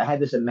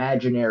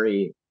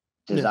imaginary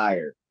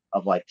desire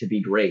of like to be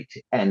great,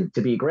 and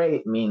to be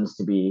great means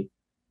to be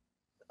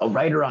a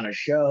writer on a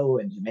show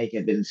and to make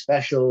it in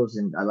specials,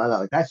 and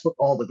like that's what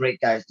all the great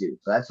guys do.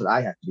 So that's what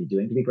I have to be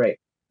doing to be great.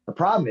 The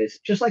problem is,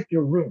 just like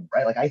your room,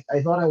 right? Like I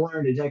thought I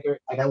wanted to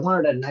decorate, like I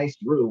wanted a nice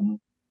room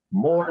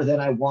more than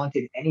I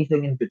wanted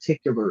anything in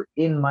particular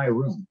in my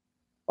room.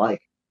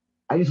 Like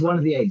I just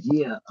wanted the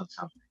idea of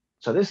something.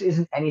 So this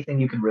isn't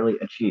anything you can really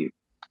achieve.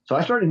 So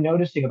I started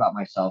noticing about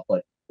myself,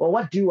 like, well,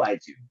 what do I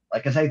do?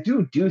 Like, because I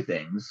do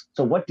things.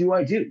 So what do?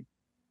 I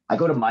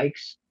go to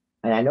Myq's,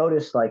 and I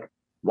notice, like,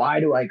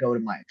 why do I go to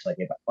Myq's? Like,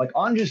 if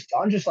on just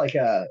like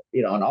an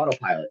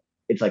autopilot,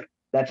 it's like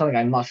that's something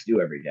I must do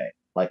every day.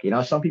 Like,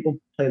 some people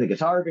play the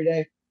guitar every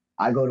day.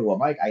 I go to a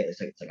Myq.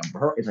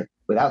 It's like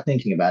without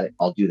thinking about it,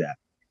 I'll do that.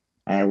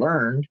 And I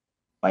learned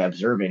by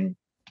observing.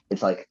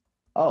 It's like,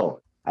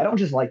 oh, I don't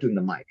just like doing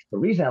the Myq's. The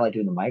reason I like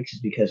doing the Myq's is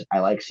because I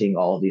like seeing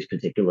all of these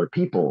particular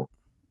people,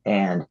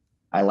 and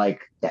I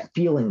like that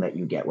feeling that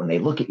you get when they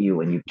look at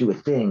you and you do a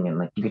thing, and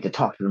like you get to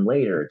talk to them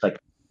later. It's like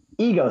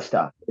ego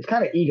stuff. It's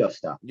kind of ego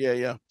stuff.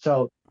 Yeah.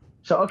 So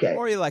okay.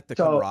 Or you like the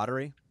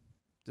camaraderie,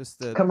 just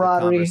the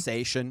camaraderie,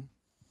 conversation.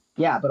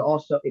 Yeah, but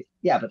also,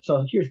 but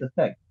so here's the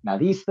thing. Now,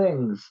 these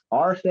things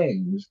are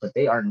things, but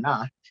they are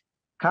not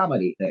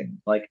comedy things.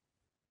 Like,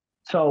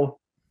 so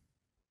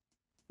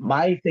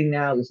my thing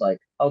now is like,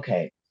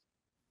 okay,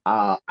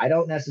 I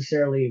don't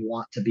necessarily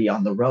want to be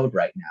on the road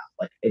right now.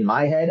 Like in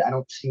my head, I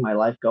don't see my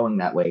life going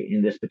that way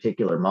in this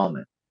particular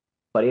moment.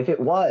 But if it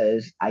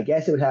was, I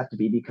guess it would have to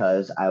be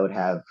because I would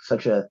have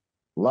such a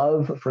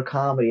love for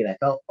comedy, and I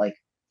felt like,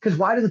 because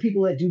why do the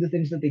people that do the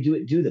things that they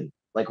do them?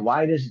 Like,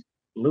 why does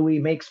Louis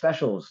make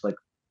specials? Like,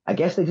 I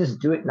guess they just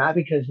do it not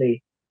because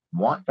they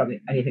want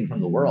anything from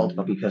the world,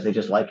 but because they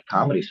just like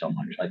comedy so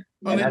much. Like,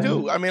 well, they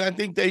do. I mean, I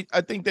think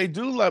they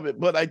do love it,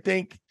 but I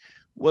think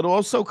what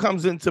also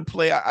comes into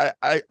play,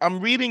 I'm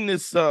reading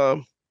this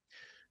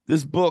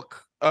this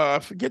book. I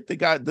forget the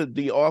guy,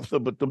 the author,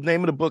 but the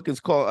name of the book is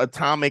called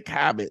Atomic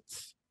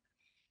Habits.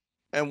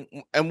 And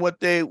what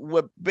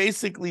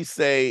basically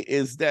say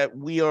is that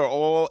we are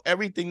all,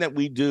 everything that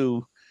we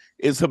do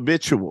is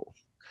habitual.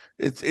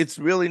 It's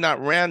really not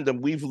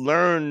random. We've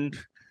learned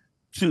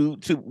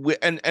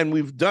and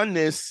we've done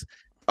this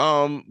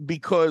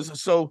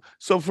because so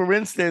for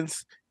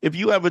instance, if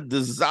you have a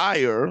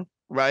desire,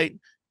 right?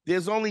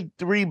 There's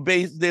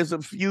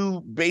a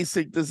few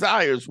basic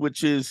desires,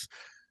 which is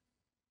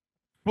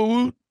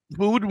food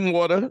and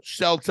water,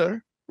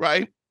 shelter,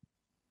 right?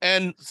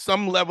 And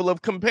some level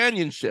of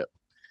companionship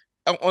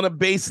on a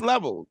base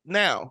level.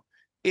 Now,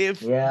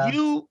 if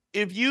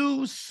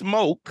you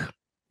smoke,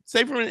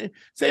 say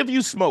if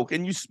you smoke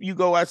and you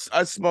go, I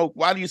smoke.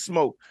 Why do you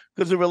smoke?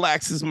 Because it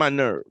relaxes my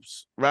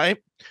nerves, right?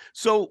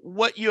 So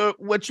what you're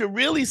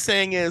really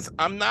saying is,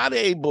 I'm not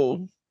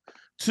able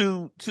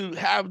to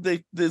have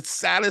the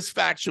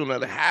satisfaction or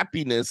the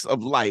happiness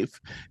of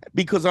life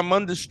because I'm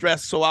under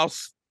stress, so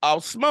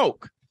I'll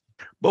smoke.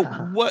 But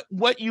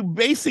what you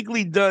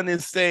basically done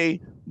is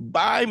say,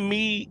 by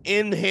me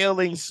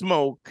inhaling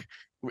smoke,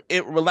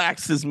 it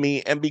relaxes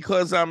me, and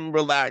because I'm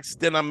relaxed,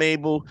 then I'm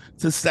able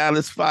to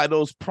satisfy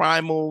those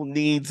primal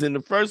needs in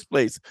the first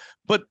place.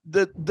 But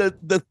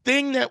the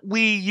thing that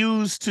we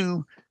use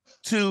to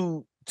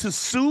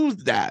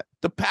soothe that,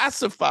 the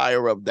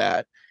pacifier of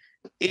that,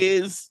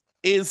 is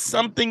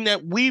something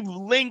that we've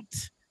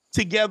linked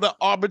together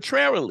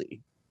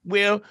arbitrarily,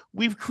 where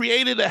we've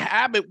created a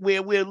habit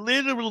where we're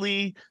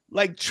literally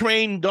like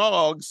trained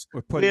dogs.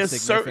 We're putting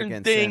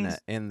significance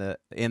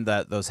in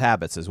those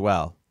habits as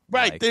well.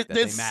 Right.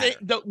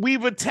 Like,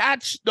 we've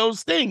attached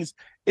those things.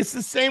 It's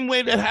the same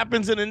way that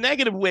happens in a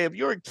negative way. If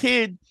you're a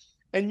kid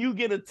and you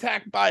get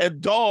attacked by a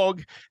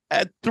dog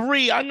at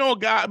 3, I know a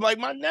guy, like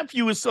my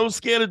nephew is so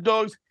scared of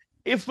dogs.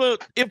 If a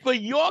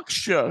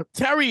Yorkshire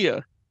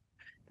Terrier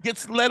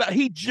gets let out,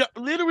 he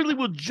literally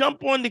will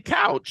jump on the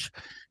couch.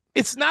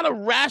 It's not a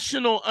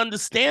rational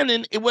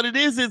understanding. What it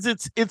is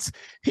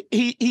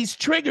he's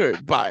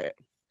triggered by it.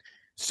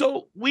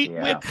 So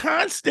we're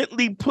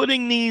constantly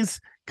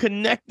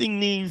connecting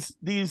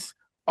these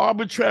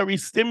arbitrary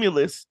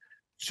stimulus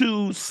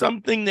to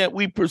something that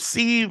we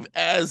perceive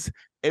as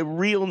a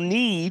real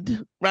need,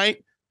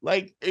 right?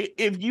 Like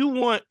if you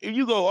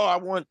go,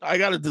 I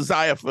got a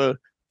desire for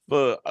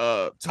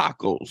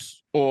tacos,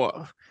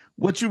 or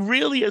what you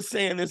really are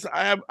saying is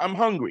I'm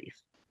hungry,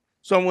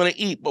 so I'm going to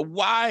eat. But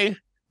why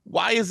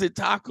is it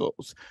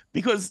tacos?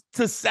 Because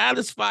to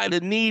satisfy the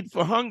need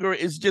for hunger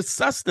is just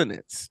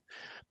sustenance.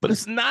 But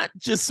it's not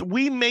just,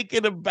 we make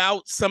it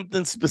about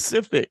something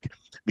specific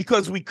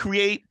because we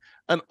create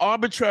an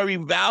arbitrary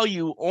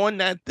value on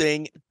that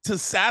thing to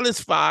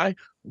satisfy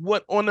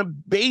what on a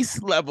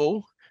base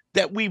level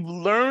that we've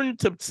learned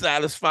to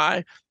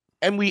satisfy.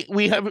 And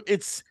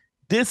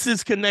this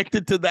is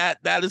connected to that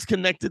is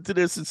connected to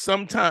this. And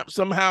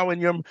somehow in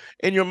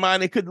your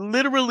mind, it could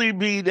literally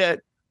be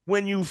that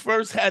when you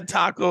first had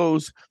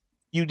tacos,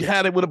 you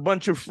had it with a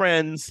bunch of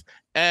friends,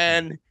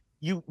 and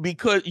you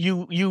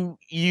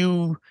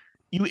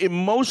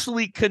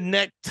emotionally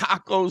connect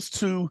tacos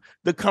to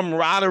the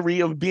camaraderie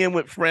of being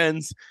with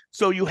friends.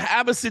 So you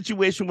have a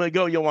situation where you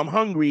go, yo, I'm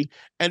hungry.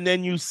 And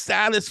then you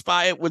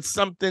satisfy it with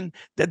something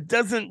that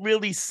doesn't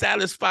really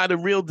satisfy the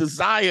real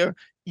desire.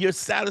 You're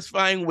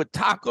satisfying with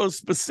tacos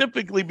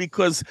specifically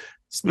because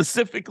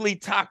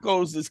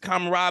tacos is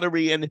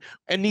camaraderie. And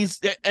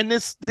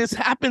this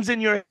happens in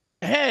your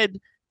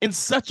head in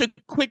such a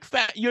quick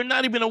you're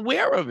not even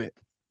aware of it.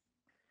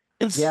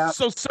 And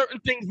so certain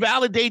things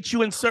validate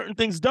you and certain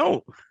things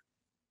don't.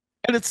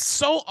 And it's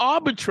so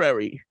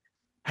arbitrary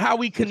how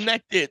we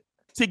connect it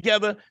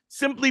together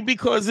simply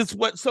because it's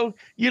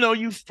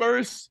you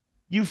first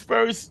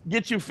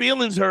get your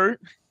feelings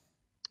hurt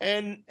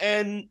and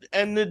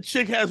the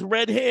chick has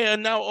red hair.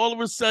 And now all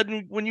of a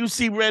sudden when you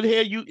see red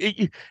hair,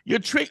 you're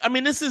tricked. I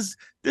mean, this is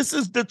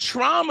the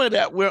trauma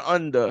that we're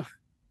under.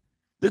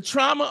 The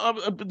trauma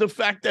of the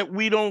fact that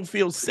we don't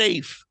feel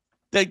safe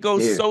that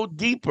goes so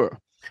deeper.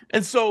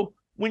 And so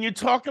when you're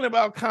talking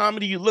about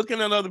comedy, you're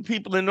looking at other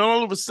people, and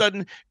all of a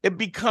sudden it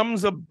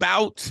becomes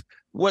about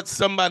what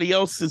somebody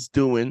else is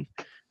doing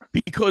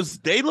because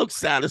they look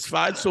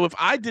satisfied. So if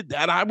I did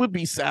that, I would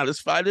be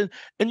satisfied.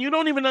 And you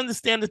don't even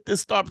understand that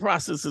this thought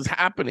process is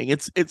happening.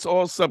 It's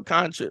all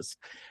subconscious.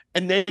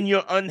 and then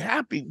you're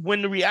unhappy.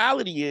 When the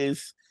reality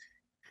is,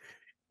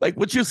 like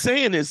what you're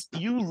saying is,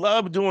 you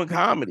love doing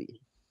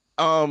comedy.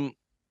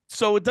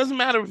 So it doesn't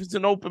matter if it's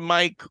an open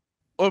mic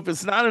or if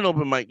it's not an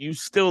open mic, you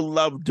still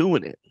love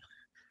doing it,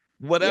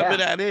 whatever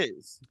that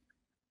is.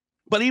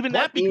 But even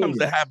that becomes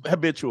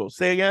habitual.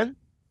 Say again?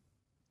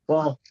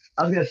 Well,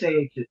 I was going to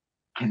say to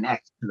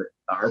connect to the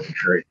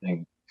arbitrary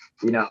thing.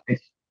 You know,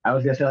 I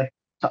was going to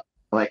say,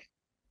 like,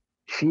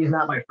 she's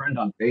not my friend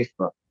on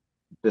Facebook,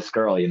 this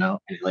girl, you know,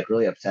 and it like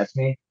really upsets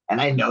me.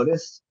 And I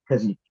noticed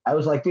because I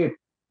was like, dude,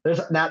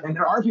 and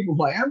there are people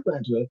who I am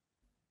friends with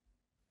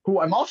who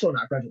I'm also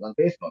not friends with on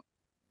Facebook,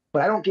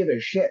 but I don't give a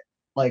shit.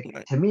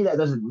 Like, to me, that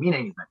doesn't mean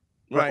anything.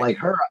 But like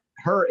her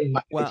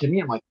to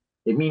me, I'm like,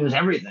 it means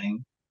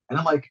everything. And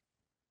I'm like,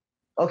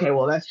 okay,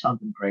 well, that's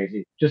something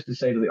crazy. Just to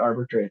say to the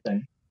arbitrary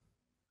thing.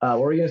 What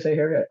were you going to say,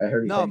 Harry? I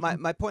heard you. No,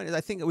 my point is,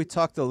 I think we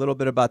talked a little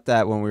bit about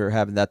that when we were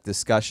having that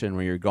discussion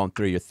when you were going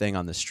through your thing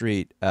on the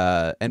street.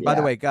 And by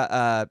the way,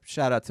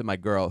 shout out to my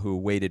girl who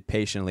waited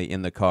patiently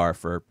in the car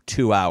for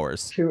 2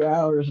 hours. 2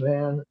 hours,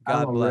 man.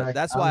 God bless.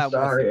 That's why I'm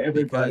sorry, with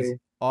you, because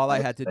all I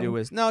had to do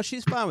was, no,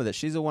 she's fine with it.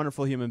 She's a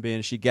wonderful human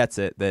being. She gets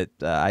it that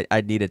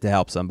I needed to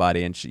help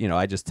somebody. And,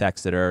 I just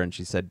texted her and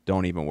she said,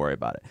 don't even worry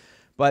about it.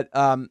 But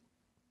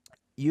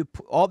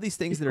all these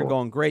things that are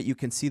going great, you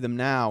can see them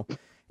now.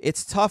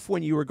 It's tough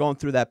when you were going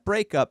through that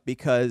breakup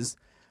because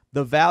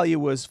the value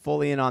was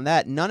fully in on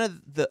that. None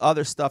of the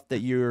other stuff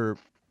that you're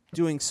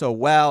doing so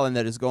well and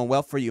that is going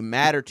well for you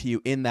mattered to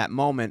you in that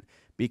moment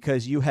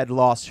because you had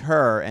lost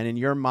her, and in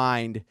your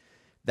mind,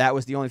 that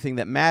was the only thing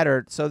that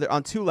mattered. So they're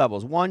on two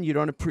levels. One, you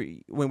don't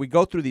when we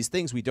go through these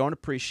things, we don't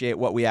appreciate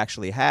what we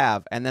actually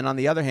have. And then on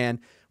the other hand,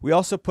 we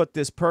also put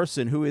this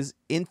person who is,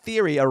 in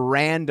theory, a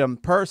random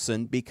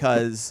person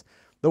because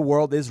the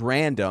world is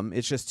random.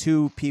 It's just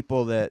two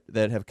people that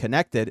have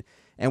connected,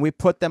 and we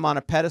put them on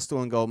a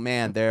pedestal and go,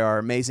 man, they are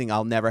amazing.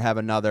 I'll never have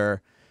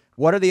another.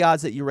 What are the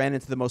odds that you ran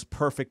into the most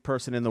perfect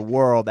person in the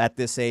world at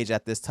this age,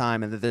 at this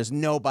time, and that there's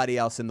nobody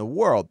else in the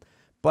world?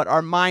 But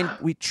our mind,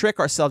 we trick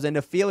ourselves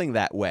into feeling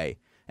that way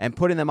and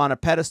putting them on a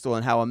pedestal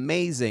and how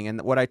amazing.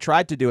 And what I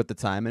tried to do at the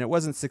time, and it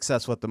wasn't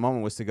successful at the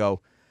moment, was to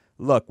go,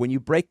 look, when you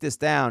break this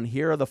down,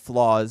 here are the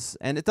flaws.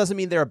 And it doesn't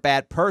mean they're a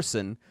bad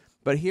person,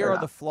 but here are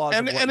the flaws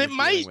of what you're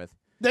dealing with.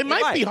 They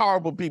might be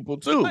horrible people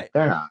too.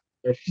 They're not.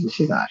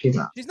 She's not.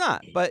 She's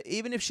not. But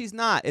even if she's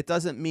not, it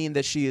doesn't mean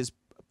that she is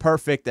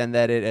perfect and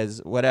that it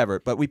is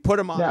whatever. But we put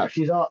them on. No,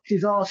 she's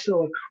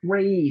also a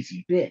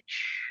crazy bitch.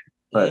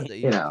 But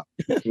she's not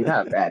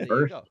a bad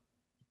person.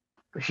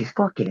 But she's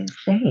fucking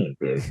insane,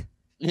 dude.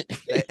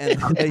 And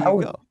there you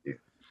go. You.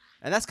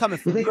 And that's coming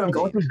from you. Think I'm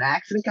going through an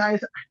accident, guys?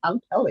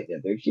 I'm telling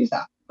you, dude. She's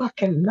a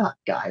fucking nut,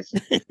 guys.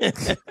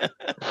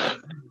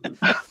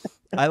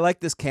 I like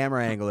this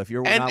camera angle. If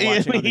you're not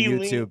watching on the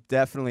YouTube,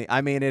 definitely.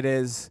 I mean, it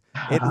is.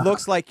 It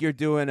looks like you're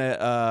doing an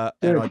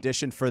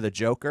audition for the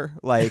Joker,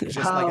 like just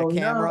like a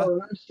camera.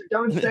 No,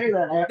 don't say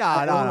that. No,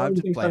 I'm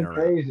just playing around.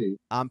 Crazy.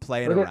 I'm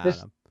playing around.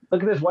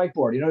 Look at this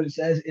whiteboard. You know what it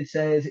says? It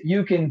says,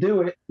 you can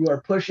do it. You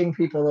are pushing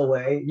people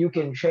away. You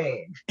can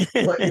change.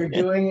 What you're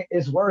doing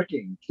is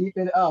working. Keep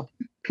it up.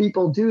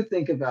 People do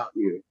think about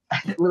you.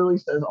 It literally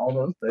says all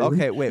those things.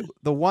 Okay, wait.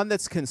 The one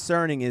that's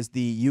concerning is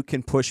the you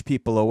can push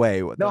people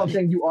away. No, I'm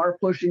saying you are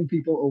pushing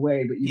people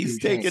away, but he's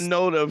taking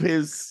note of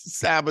his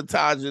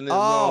sabotaging.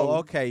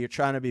 Okay. You're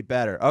trying to be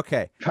better.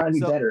 Okay. Trying to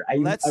be better.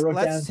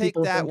 Let's take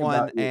that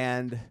one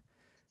and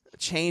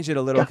change it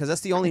a little, because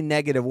that's the only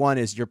negative one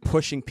is you're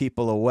pushing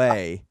people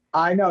away.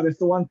 I know that's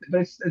the one.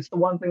 It's the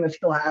one thing that's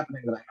still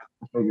happening that I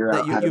have to figure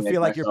out. You feel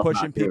like you're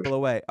pushing people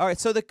away. All right.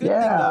 So the good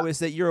thing though is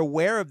that you're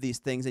aware of these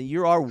things and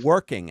you are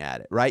working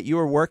at it, right? You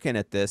are working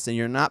at this and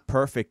you're not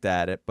perfect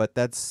at it, but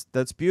that's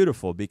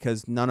beautiful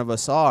because none of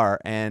us are.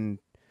 And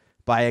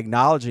by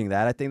acknowledging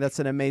that, I think that's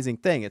an amazing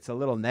thing. It's a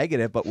little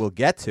negative, but we'll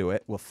get to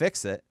it. We'll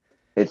fix it.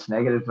 It's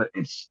negative, but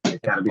it's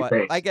got to be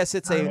fixed. I guess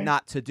it's a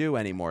not to do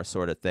anymore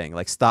sort of thing.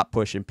 Like stop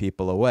pushing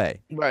people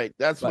away. Right.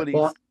 That's what he's.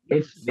 Well,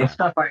 it's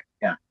stuff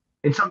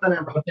it's something I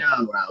wrote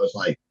down when I was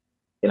like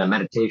in a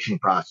meditation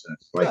process.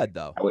 Like, good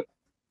though. I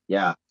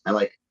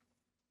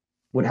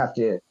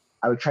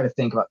would try to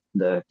think about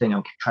the thing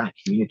I'm trying to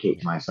communicate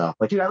to myself.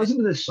 Like, dude, I listen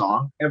to this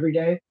song every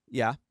day.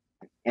 Yeah.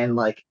 And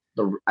like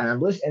I'm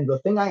listening, and the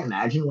thing I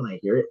imagine when I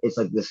hear it is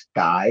like this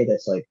guy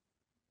that's like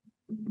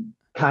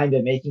kind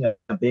of making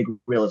a big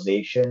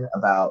realization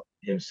about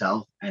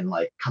himself and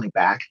like coming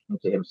back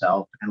into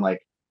himself and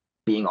like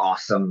being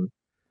awesome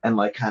and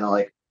like kind of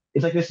like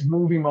it's like this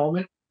movie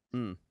moment.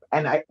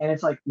 And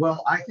it's like,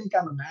 well, I think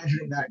I'm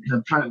imagining that because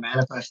I'm trying to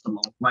manifest the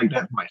moment like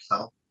that for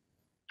myself,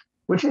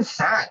 which is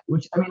sad.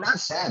 Which I mean, not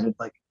sad.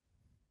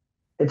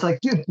 It's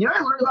like, dude, you know,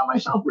 I learned about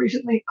myself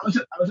recently. I was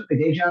at my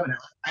day job, and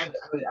I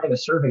have a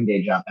surfing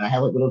day job, and I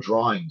have like little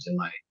drawings in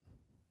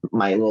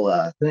my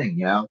little thing,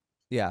 you know.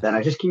 Yeah. That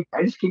I just keep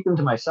them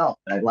to myself,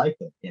 and I like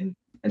them.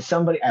 And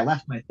somebody, I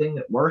left my thing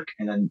at work,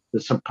 and then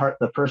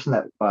the person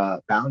that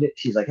found it,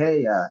 she's like,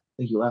 hey, I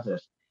think you left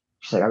this.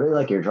 She's like, I really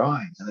like your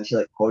drawings. And then she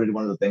like quoted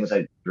one of the things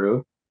I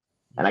drew.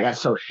 And I got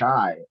so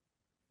shy.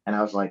 And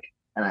I was like,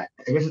 And I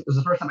guess it was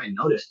the first time I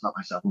noticed about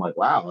myself. I'm like,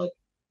 wow, like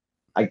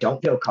I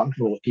don't feel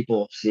comfortable with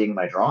people seeing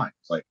my drawings.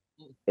 Like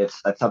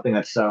that's something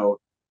that's so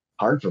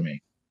hard for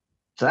me.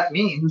 So that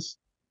means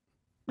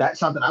that's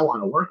something I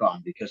want to work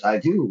on because I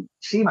do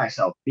see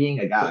myself being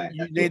a guy.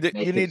 You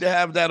need to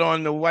have that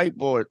on the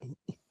whiteboard.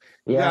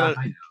 You yeah,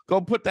 gotta go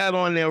put that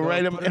on there.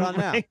 Right, put it on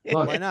now.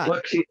 Look, why not?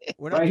 Look, see,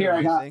 right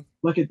here,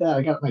 look at that.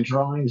 I got my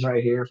drawings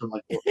right here from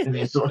like. I mean,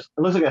 it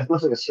looks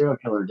like a serial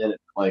killer did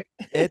it. Like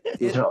it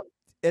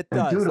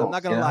does. Doodles, I'm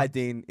not gonna lie,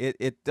 Dean.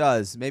 It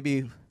does.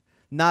 Maybe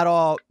not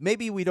all.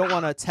 Maybe we don't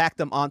want to tack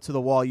them onto the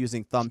wall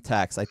using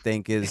thumbtacks. I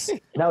think is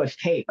no, it's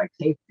tape. I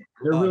taped it.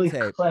 They're really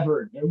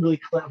clever. They're really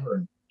clever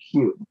and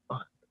cute.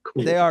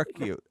 Cool. They are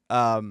cute.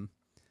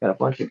 Got a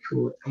bunch of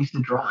cool. I used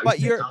to draw.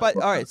 But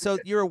all right. So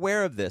you're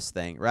aware of this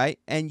thing, right?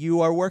 And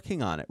you are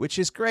working on it, which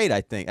is great.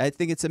 I think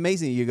it's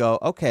amazing. You go,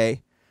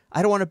 okay,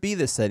 I don't want to be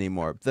this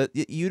anymore.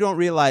 You don't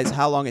realize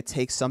how long it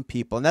takes some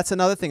people, and that's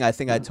another thing I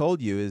think I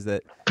told you is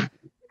that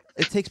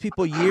it takes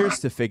people years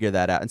to figure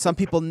that out, and some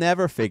people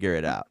never figure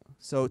it out.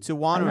 So to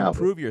want to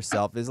improve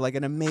yourself is like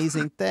an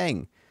amazing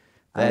thing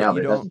that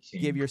you don't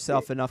give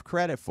yourself enough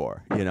credit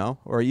for,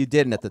 or you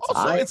didn't at the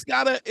time.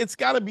 Also, it's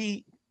gotta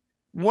be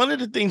one of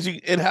the things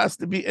it has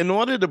to be in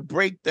order to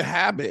break the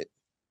habit.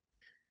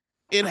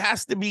 It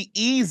has to be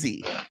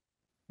easy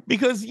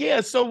because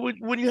so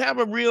when you have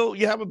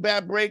a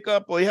bad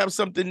breakup or you have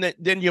something that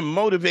then you're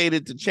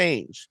motivated to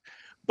change.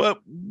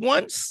 But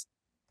once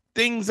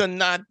things are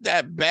not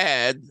that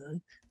bad,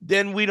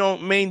 then we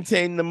don't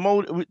maintain the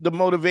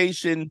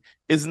motivation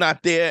is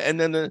not there. And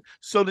then the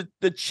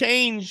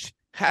change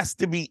has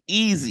to be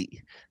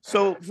easy.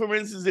 So for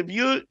instance, if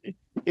you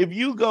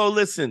go,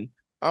 listen,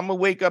 I'm gonna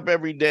wake up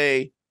every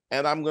day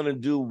and I'm gonna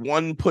do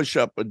 1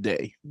 push-up a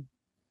day.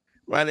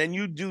 Right. And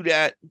you do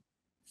that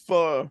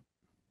for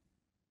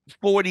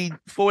 40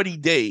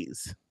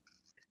 days.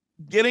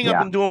 Getting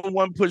up and doing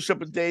 1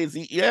 push-up a day is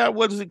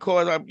what does it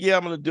cost? I'm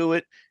gonna do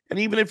it. And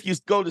even if you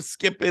go to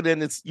skip it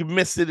and you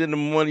miss it in the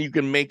morning, you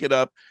can make it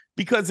up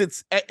because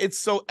it's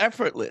so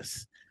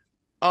effortless.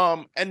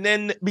 And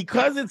then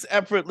because it's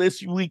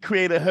effortless, we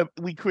create a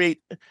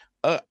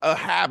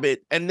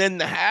habit, and then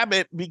the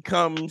habit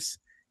becomes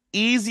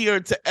easier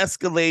to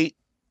escalate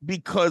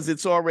because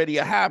it's already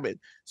a habit.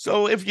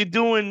 So if you're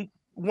doing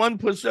 1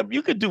 push-up,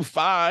 you could do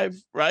 5,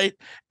 right?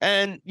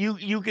 And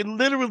you can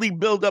literally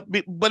build up,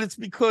 but it's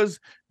because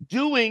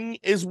doing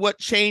is what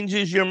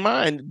changes your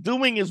mind.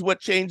 Doing is what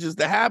changes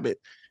the habit.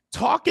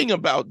 Talking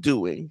about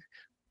doing.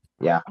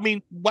 Yeah. I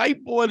mean,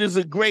 whiteboard is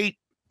a great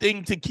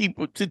thing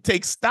to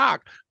take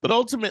stock, but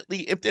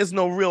ultimately, if there's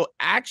no real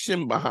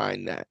action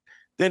behind that,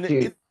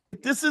 then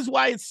this is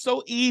why it's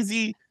so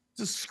easy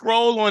to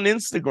scroll on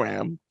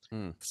Instagram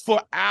for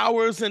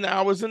hours and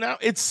hours and hours.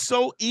 It's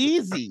so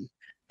easy.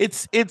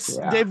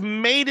 They've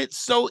made it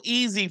so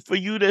easy for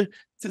you to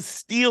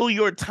steal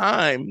your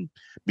time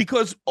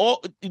because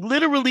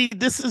literally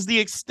this is the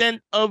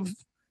extent of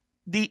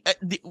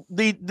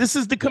this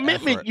is the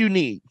commitment effort you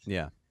need.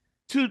 Yeah.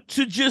 To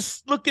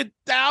just look at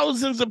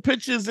thousands of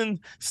pictures and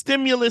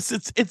stimulus.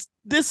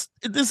 This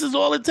is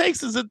all it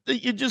takes is that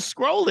you're just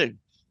scrolling.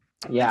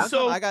 Yeah.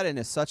 So I got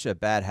into such a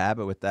bad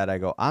habit with that. I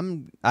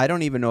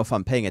don't even know if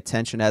I'm paying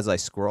attention as I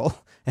scroll.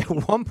 At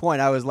one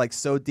point I was like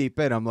so deep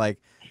in, I'm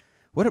like,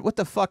 what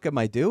the fuck am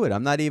I doing?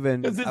 I'm not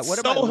even. Because it's what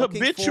so am I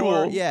looking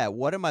habitual. For? Yeah.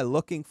 What am I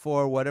looking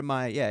for? What am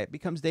I? Yeah. It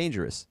becomes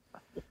dangerous.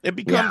 It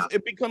becomes.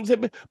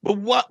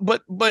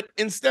 But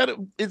instead of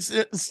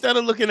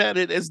looking at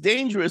it as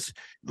dangerous,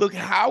 look,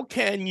 how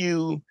can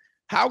you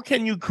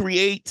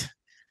create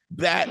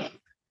that?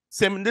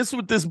 This is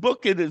what this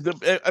book is.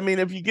 I mean,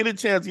 if you get a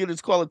chance,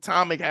 it's called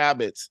Atomic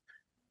Habits.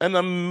 An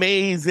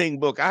amazing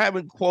book. I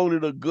haven't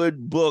quoted a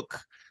good book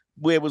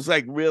where it was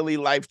like really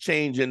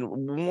life-changing.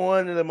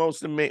 One of the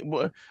most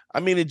amazing. I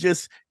mean,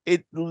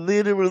 it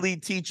literally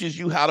teaches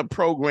you how to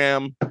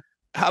program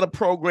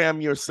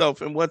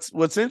yourself. And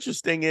what's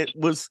interesting,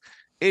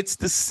 it's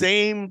the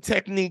same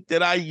technique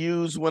that I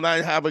use when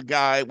I have a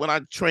guy, when I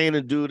train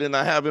a dude and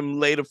I have him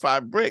lay the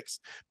 5 bricks,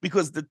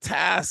 because the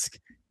task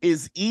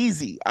is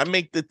easy. I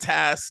make the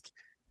task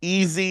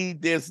easy.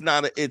 There's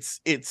a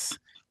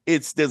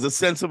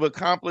sense of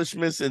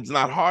accomplishment. It's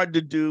not hard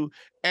to do.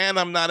 And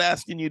I'm not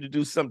asking you to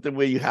do something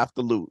where you have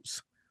to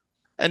lose.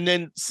 And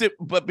then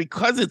but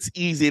because it's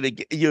easy to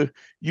get,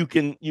 you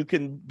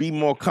can be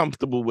more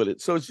comfortable with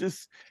it. So it's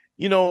just,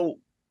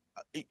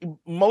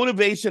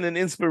 motivation and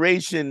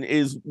inspiration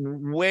is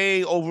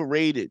way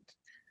overrated.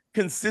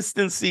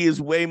 Consistency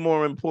is way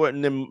more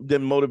important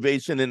than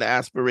motivation and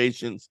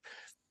aspirations,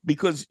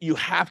 because you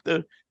have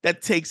to,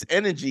 that takes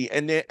energy,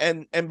 and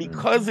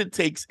because it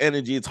takes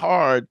energy, it's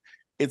hard,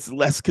 it's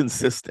less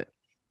consistent.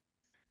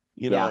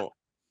 The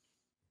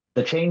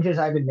changes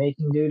I've been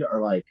making, dude,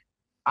 are like,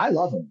 I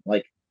love them.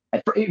 Like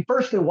at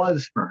first it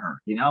was for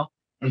her,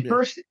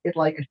 first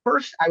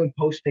I would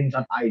post things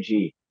on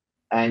IG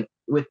and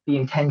with the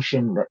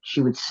intention that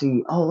she would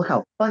see, oh, look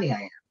how funny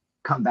I am,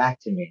 come back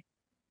to me.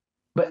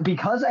 But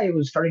because I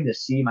was starting to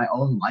see my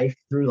own life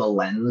through the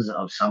lens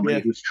of somebody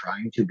who's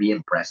trying to be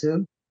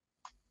impressive,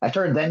 I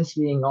started then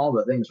seeing all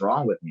the things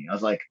wrong with me. I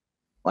was like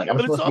I'm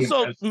but it's supposed to be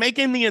also impressed.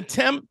 making the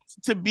attempt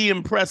to be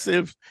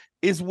impressive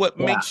is what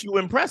makes you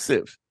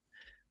impressive.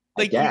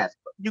 Like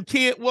you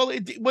can't. Well,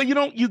 you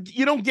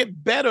don't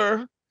get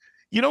better.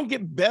 You don't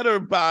get better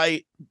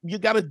by, you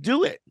got to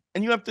do it.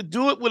 And you have to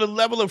do it with a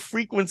level of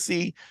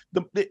frequency.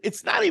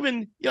 It's not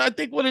even, I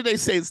think, what did they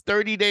say? It's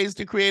 30 days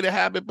to create a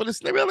habit, but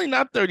it's really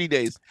not 30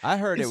 days. I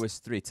heard it was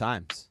 3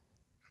 times.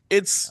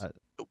 It's,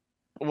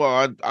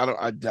 well,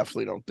 I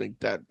definitely don't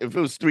think that. If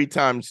it was 3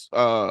 times.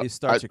 You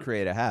start to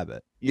create a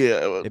habit.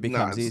 Yeah. It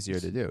becomes easier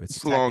to do. It's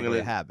technically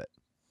a habit.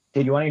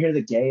 Dude, you want to hear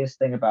the gayest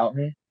thing about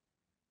me?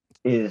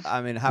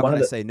 I mean, how can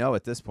I say no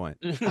at this point?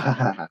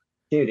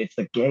 Dude, it's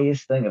the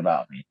gayest thing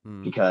about me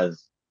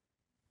because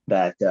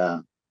that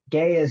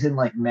gay as in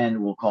like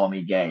men will call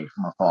me gay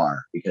from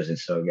afar because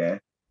it's so gay.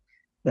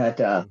 That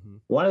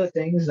one of the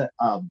things that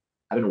I've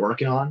been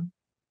working on,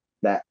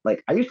 that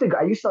like I used to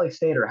like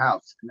stay at her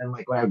house, and then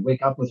like when I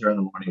wake up with her in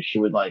the morning, she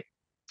would like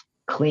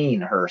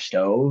clean her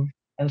stove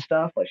and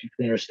stuff. Like she'd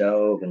clean her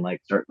stove and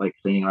like start like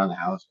cleaning around the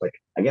house. Like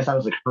I guess I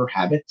was like her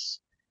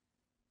habits.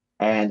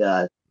 And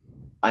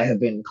I have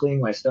been cleaning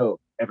my stove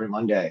every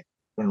Monday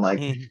in like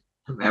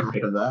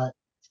memory of that.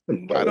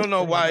 I don't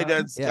know why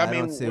that's. Yeah, I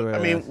mean, what's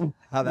really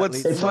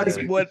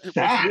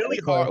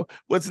hard?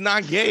 What's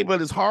not gay,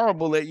 but it's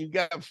horrible that you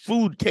got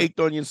food caked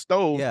on your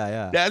stove.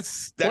 Yeah.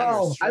 That's.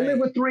 Well, I live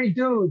with 3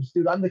 dudes,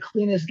 dude. I'm the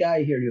cleanest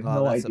guy here. You have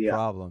no that's idea. That's a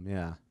problem.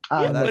 Yeah.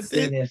 I'm the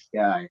cleanest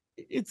guy.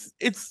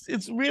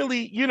 It's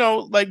really,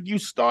 like you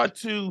start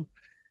to.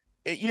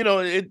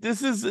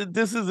 This is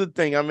a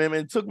thing. I mean,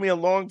 it took me a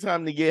long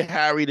time to get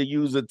Harry to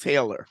use a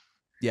tailor.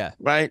 Yeah.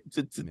 Right.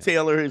 To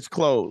tailor his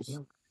clothes.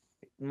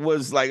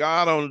 Was like,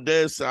 I don't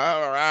this.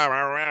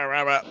 But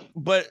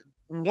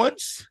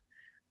once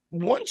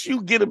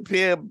you get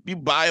you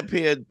buy a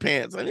pair of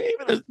pants, and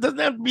even it doesn't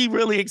have to be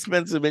really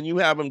expensive, and you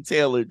have them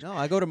tailored. No,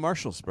 I go to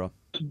Marshall's, bro.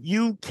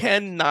 You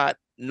cannot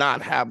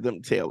not have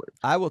them tailored.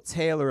 I will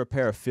tailor a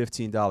pair of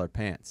 $15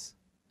 pants.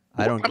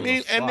 I don't. I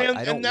mean, and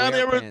now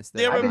they're a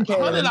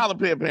 $100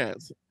 pair of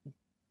pants.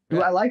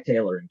 Dude, I like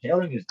tailoring.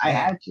 Tailoring is I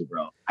had to,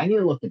 bro. I need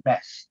to look the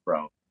best,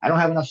 bro. I don't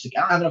have enough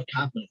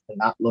confidence to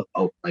not look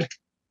like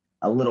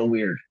a little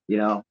weird.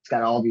 It's got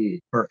to all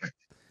be perfect.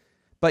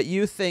 But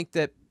you think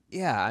that,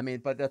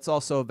 but that's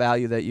also a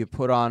value that you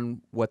put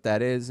on what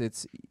that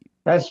is.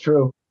 That's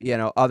true.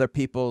 Other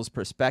people's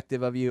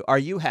perspective of you. Are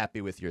you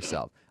happy with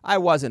yourself? I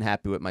wasn't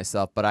happy with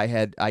myself, but I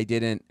guess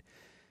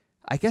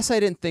I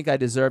didn't think I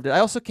deserved it. I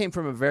also came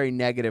from a very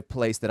negative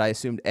place that I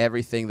assumed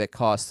everything that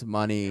costs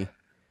money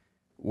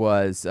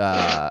was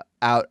out.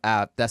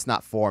 That's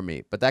not for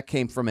me. But that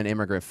came from an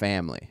immigrant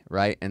family,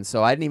 right? And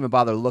so I didn't even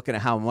bother looking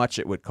at how much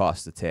it would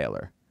cost to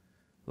tailor.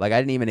 Like I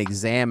didn't even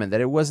examine that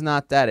it was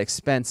not that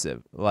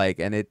expensive. Like,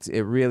 and it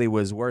really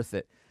was worth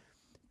it.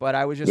 But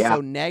I was just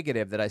so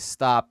negative that I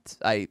stopped.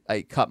 I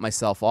cut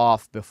myself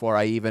off before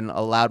I even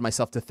allowed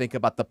myself to think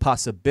about the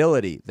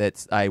possibility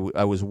that I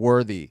was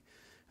worthy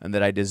and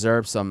that I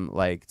deserve some,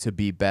 like, to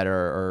be better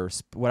or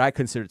what I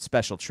considered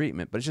special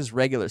treatment. But it's just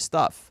regular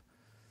stuff,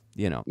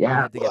 Yeah.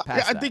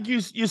 I think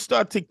you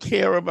start to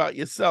care about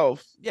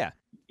yourself. Yeah.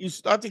 You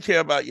start to care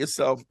about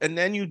yourself, and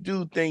then you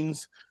do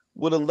things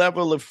with a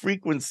level of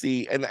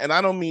frequency. And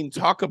I don't mean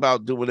talk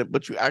about doing it,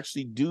 but you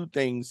actually do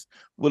things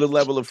with a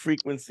level of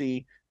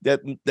frequency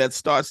that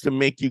starts to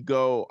make you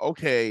go,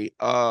 okay,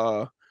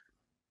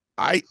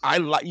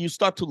 you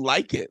start to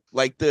like it.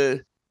 Like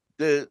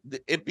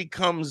it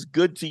becomes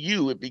good to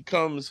you. It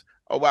becomes,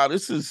 oh wow,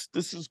 this is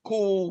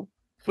cool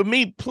for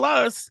me.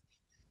 Plus,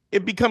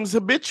 it becomes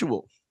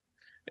habitual.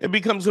 I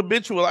mean,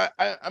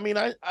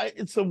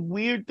 it's a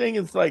weird thing.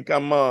 It's like I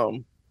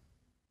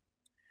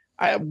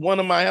had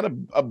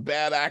a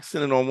bad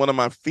accident on one of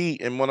my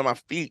feet, and one of my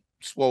feet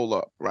swole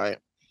up, right?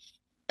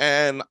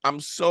 And I'm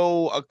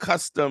so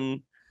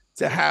accustomed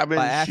to having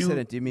by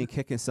accident. Do you mean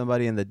kicking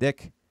somebody in the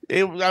dick?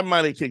 I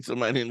might have kicked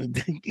somebody in the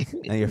dick.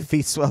 And your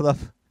feet swelled up.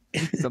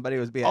 Somebody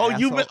was being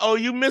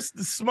you missed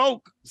the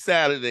smoke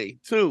Saturday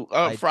too.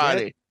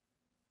 Friday. Did?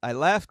 I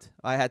left.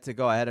 I had to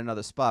go. I had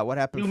another spot. What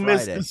happened? You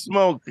Friday? Missed the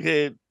smoke,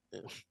 kid.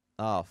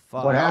 Oh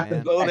fuck! What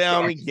happened? Go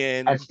down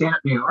again. At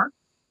Stanford, New York.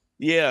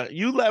 Yeah,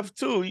 you left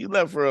too. You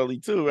left early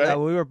too, right? Yeah,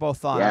 we were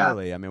both on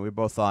early. I mean, we were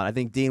both on. I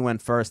think Dean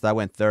went first. I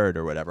went third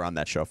or whatever on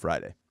that show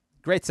Friday.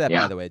 Great set,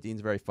 by the way.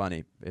 Dean's very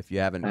funny. If you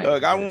haven't,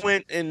 look, I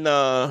went and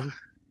I'm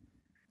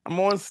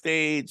on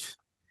stage,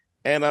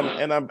 and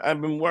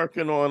I've been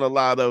working on a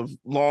lot of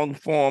long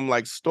form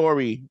like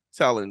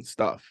storytelling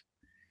stuff,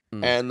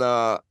 and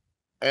I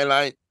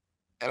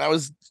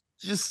was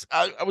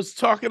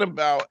talking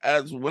about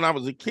as when I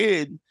was a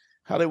kid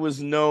how there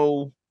was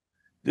no.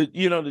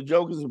 The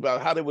joke is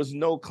about how there was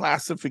no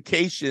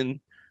classification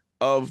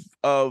of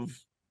autism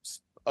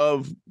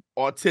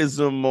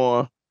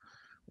or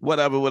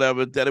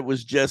whatever, that it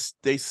was just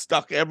they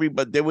stuck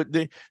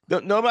everybody.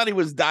 Nobody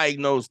was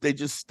diagnosed. They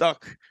just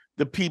stuck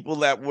the people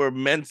that were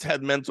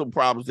had mental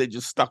problems. They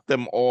just stuck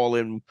them all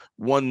in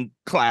one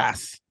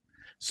class.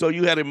 So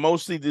you had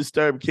emotionally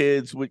disturbed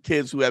kids with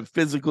kids who have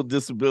physical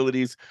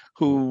disabilities,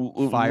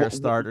 who fire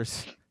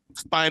starters,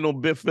 spinal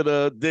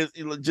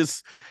bifida.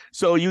 Just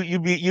so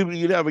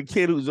you'd have a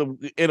kid who's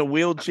in a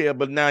wheelchair,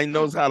 but now he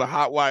knows how to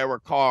hotwire a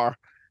car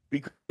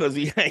because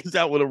he hangs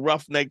out with a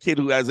roughneck kid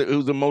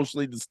who's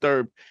emotionally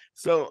disturbed.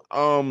 So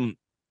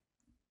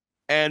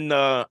and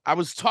I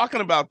was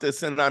talking about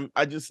this, and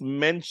I just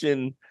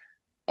mentioned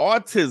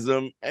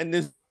autism, and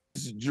this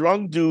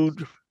drunk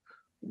dude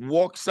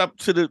walks up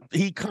to the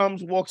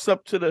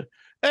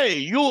hey,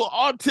 you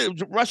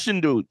autism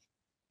Russian dude,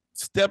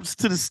 steps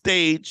to the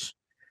stage,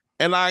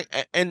 and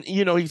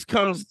he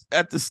comes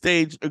at the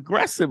stage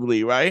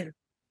aggressively, right?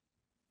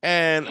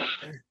 And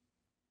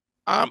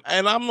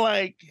I'm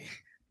like,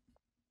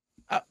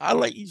 I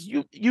like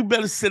you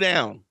better sit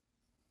down.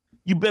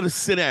 You better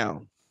sit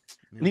down.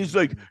 And he's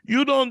like,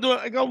 you don't do it.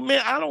 I go,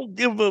 man, I don't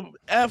give a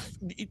F.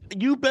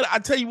 I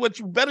tell you what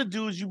you better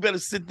do is you better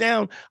sit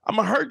down. I'm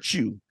going to hurt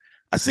you.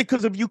 I said,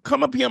 because if you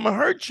come up here, I'm going to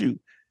hurt you.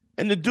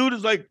 And the dude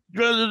is like,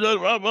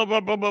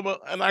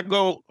 and I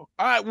go, all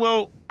right,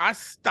 well, I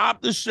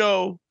stopped the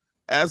show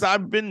as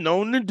I've been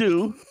known to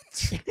do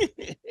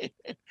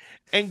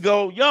and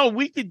go, yo,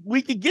 we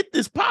could get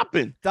this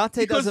popping.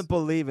 Dante doesn't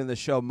believe in the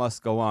show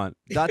must go on.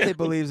 Dante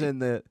believes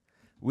in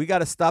we got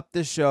to stop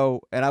this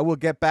show, and I will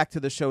get back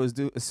to the show as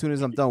soon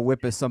as I'm done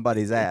whipping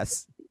somebody's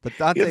ass. But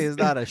Dante is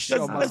not a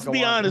show. Let's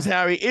be honest,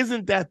 Harry.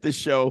 Isn't that the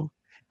show?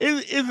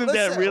 Isn't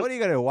that real? What are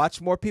you gonna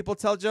watch more people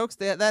tell jokes?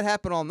 That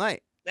happened all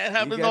night. That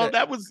happened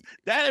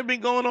that had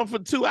been going on for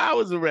 2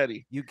 hours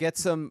already. You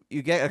get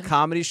a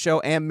comedy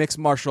show and mixed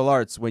martial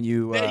arts when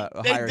you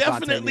hire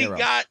Dante Nero.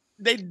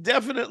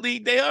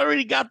 They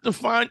already got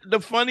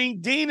the funny.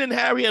 Dean and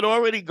Harry had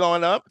already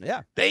gone up.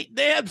 Yeah, they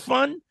had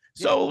fun.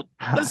 So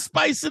let's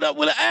spice it up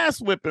with an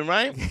ass whipping,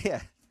 right?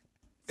 Yeah.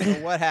 So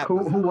what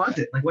happened? Who was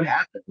it? Like, what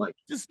happened? Like,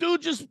 this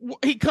dude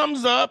he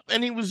comes up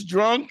and he was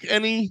drunk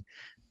and he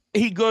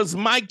goes,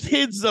 my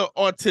kids are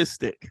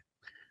autistic.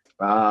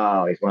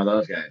 Oh, he's one of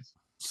those guys.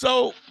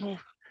 So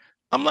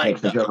I'm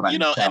like,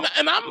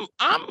 and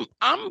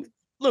I'm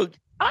look,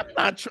 I'm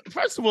not.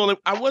 First of all,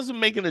 I wasn't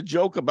making a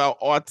joke about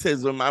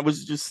autism. I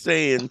was just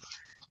saying,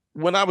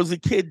 when I was a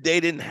kid, they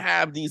didn't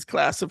have these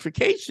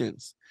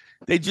classifications.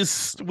 They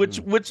just,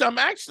 which I'm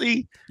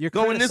actually you're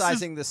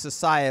criticizing the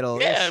societal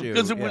issue.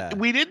 Because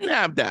we didn't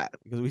have that.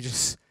 Because we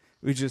just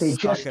they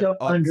just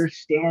don't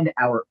understand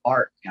our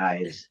art,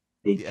 guys.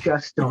 They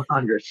just don't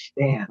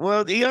understand.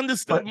 Well, he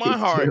understood my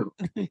heart.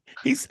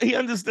 he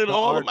understood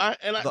all of my,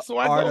 and so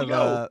I go,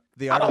 yo,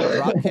 the art of the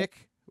drop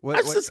kick.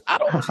 I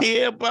don't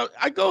care, but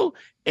I go,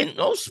 and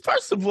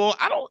first of all,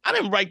 I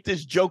didn't write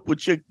this joke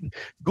with your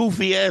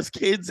goofy ass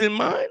kids in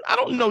mind. I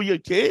don't know your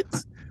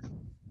kids.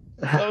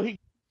 So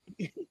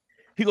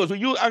he goes,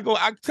 well,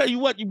 I tell you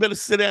what, you better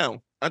sit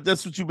down.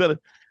 That's what you better.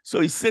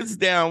 So he sits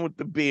down with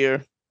the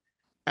beer,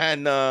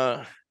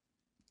 and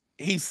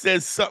he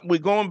says something. We're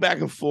going back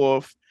and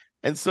forth.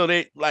 And so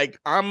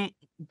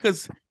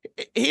because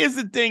here's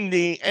the thing,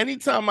 D,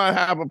 anytime I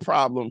have a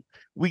problem,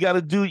 we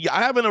got to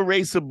I have an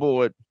eraser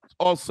board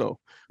also,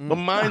 but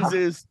mine's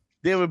is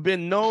there have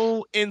been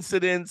no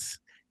incidents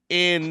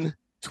in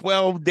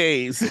 12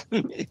 days.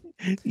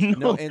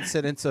 No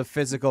incidents of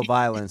physical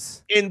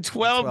violence. In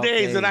 12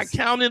 days, and I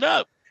counted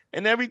up.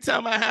 And every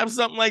time I have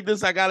something like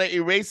this, I got to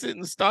erase it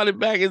and start it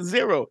back at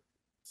zero.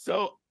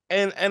 So,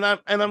 and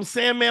I'm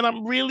saying, man,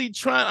 I'm really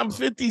trying. I'm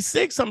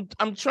 56.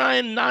 I'm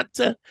trying not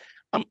to.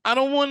 I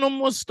don't want no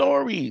more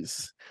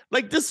stories.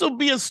 Like, this will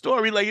be a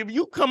story. Like, if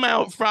you come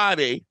out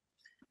Friday,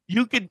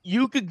 you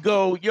could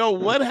go, yo,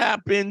 what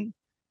happened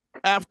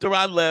after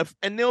I left?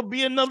 And there'll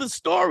be another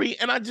story.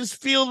 And I just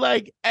feel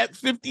like at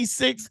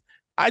 56,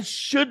 I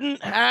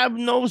shouldn't have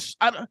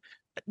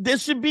there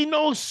should be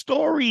no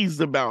stories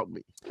about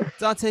me.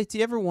 Dante, do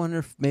you ever wonder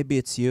if maybe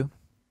it's you?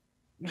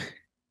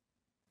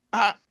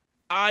 No,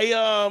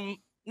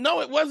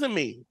 it wasn't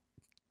me.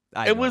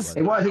 It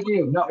wasn't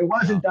you. No, it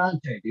wasn't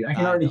Dante, dude. I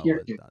can already hear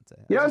it. You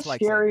know what's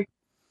scary?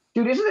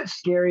 Dude, isn't it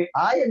scary?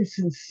 I am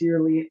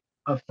sincerely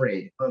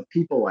afraid of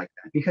people like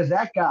that, because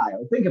that guy,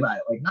 think about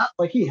it, like, not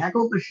like he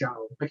heckled the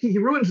show, like he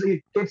interrupts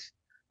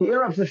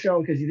the show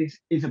because he thinks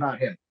it's about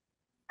him.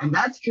 And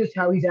that's just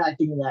how he's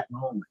acting in that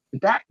moment.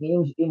 But that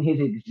means in his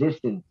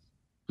existence,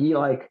 he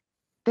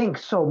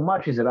thinks so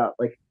much is about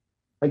like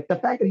the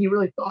fact that he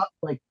really thought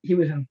he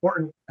was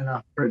important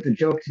enough for the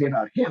joke to be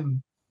about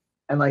him.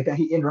 And that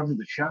he interrupted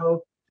the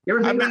show.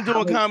 I've been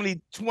doing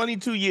comedy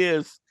 22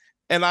 years,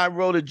 and I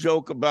wrote a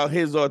joke about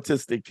his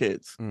autistic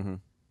kids. Mm-hmm.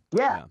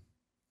 Yeah.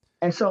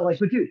 And so,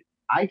 but dude,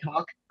 I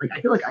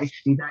feel like I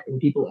see that in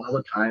people all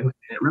the time, and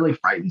it really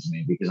frightens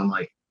me because I'm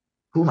like,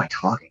 who am I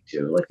talking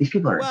to? These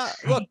people are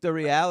insane. Look, the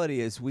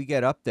reality is we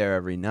get up there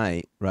every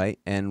night, right?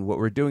 And what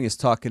we're doing is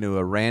talking to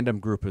a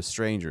random group of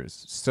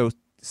strangers. So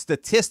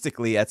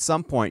statistically, at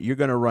some point, you're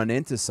going to run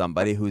into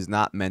somebody who's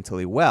not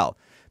mentally well.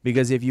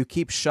 Because if you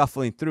keep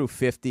shuffling through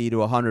 50 to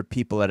 100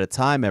 people at a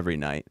time every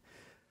night,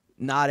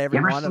 not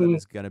every one of them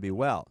is going to be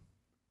well.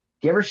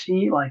 Do you ever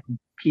see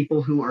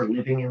people who are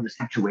living in the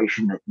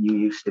situation that you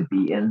used to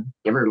be in?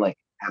 You ever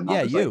have Yeah,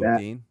 moments you, like that.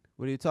 Dean.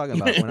 What are you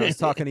talking about? When I was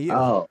talking to you.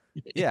 Oh,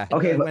 yeah.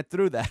 Okay, I went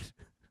through that.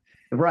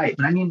 Right,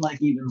 but I mean,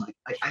 like, even like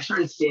I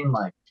started seeing,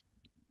 like,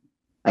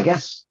 I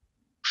guess,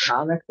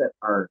 comics that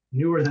are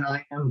newer than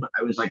I am, but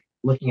I was like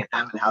looking at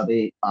them and how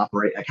they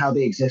operate, like how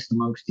they exist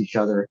amongst each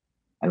other,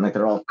 and like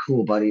they're all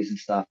cool buddies and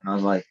stuff. And I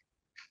was like,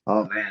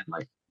 oh man,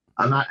 like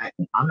I'm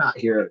not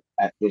here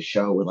at this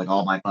show with like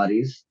all my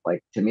buddies.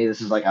 Like, to me,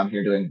 this is like I'm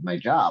here doing my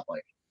job.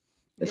 Like,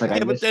 it's like I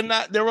but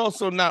they're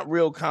also not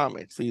real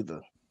comics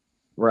either.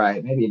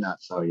 Right, maybe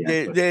not so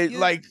yet. They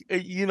like,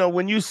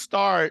 when you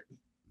start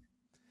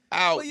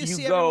out, well, you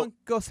see everyone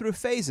go through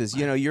phases.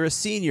 You're a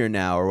senior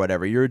now or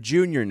whatever. You're a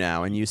junior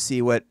now, and you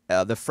see what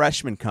the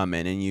freshmen come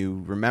in, and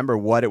you remember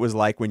what it was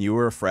like when you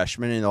were a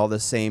freshman and all the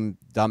same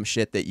dumb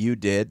shit that you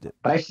did.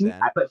 But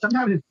but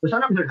sometimes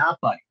they're not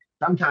buddies.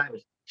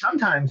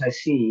 Sometimes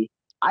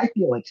I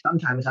feel like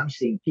sometimes I'm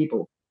seeing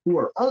people who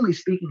are only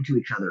speaking to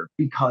each other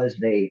because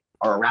they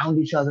are around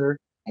each other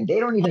and they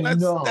don't even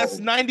know. That's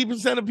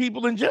 90% of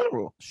people in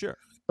general. Sure.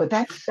 But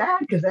that's sad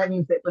because that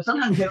means but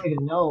sometimes they don't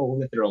even know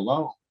that they're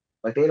alone.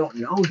 Like, they don't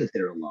know that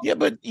they're alone. Yeah,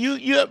 but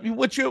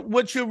what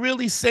you're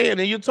really saying,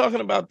 and you're talking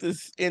about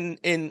this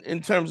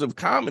in terms of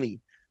comedy,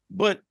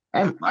 but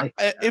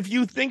if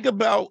you think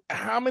about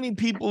how many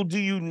people do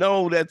you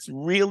know that's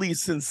really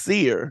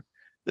sincere,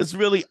 that's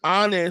really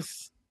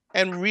honest,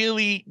 and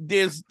really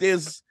there's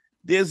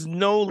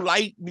no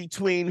light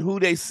between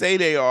who they say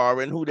they are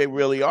and who they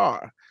really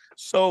are.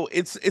 So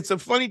it's a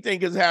funny thing,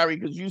 because Harry,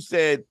 because you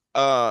said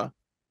do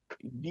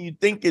you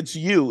think it's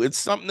you? It's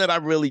something that I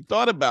really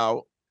thought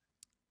about.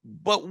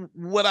 But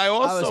what I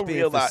also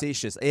realized,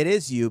 facetious. It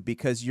is you,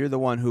 because you're the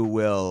one who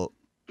will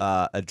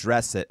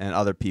address it, and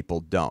other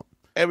people don't.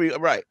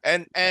 Right,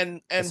 and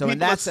so in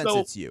that sense,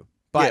 it's you.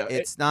 But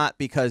it's not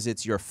because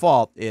it's your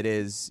fault. It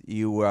is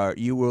you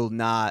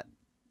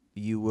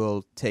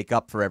will take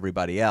up for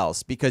everybody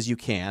else because you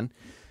can,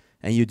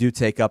 and you do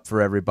take up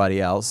for everybody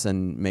else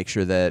and make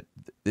sure that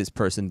this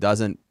person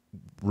doesn't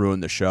ruin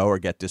the show or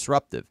get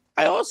disruptive.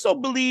 I also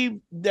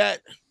believe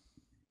that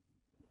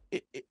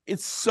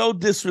it's so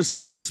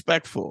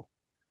disrespectful.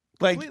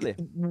 Like,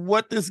 completely.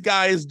 What this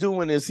guy is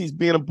doing is he's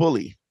being a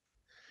bully.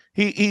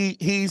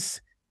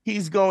 He's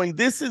going,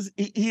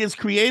 he has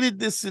created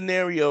this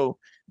scenario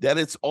that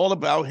it's all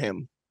about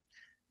him.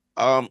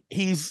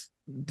 He's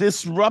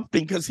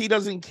disrupting because he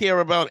doesn't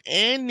care about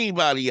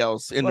anybody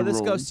else in the room. Well,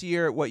 this goes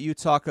to what you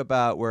talk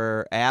about,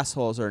 where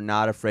assholes are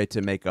not afraid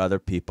to make other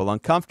people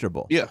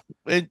uncomfortable. Yeah,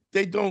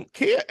 they don't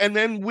care. And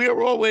then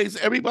we're always,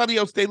 everybody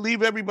else, they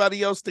leave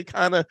everybody else to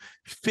kind of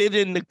fit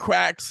in the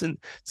cracks and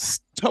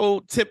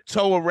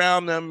tiptoe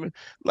around them.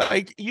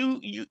 Like,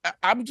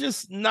 I'm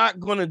just not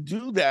going to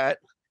do that.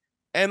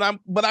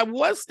 But I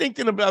was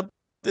thinking about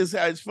this.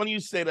 It's funny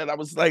you say that. I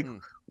was like,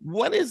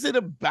 what is it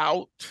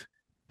about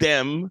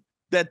them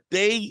that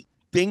they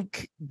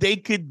think they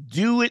could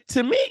do it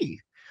to me?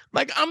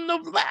 Like, I'm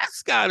the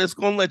last guy that's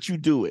going to let you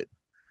do it.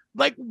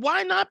 Like,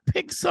 why not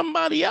pick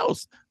somebody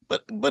else?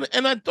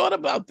 And I thought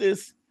about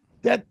this,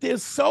 that they're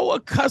so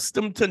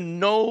accustomed to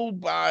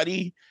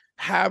nobody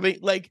having,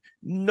 like,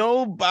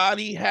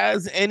 nobody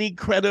has any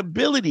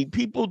credibility.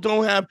 People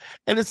don't have,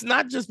 and it's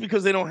not just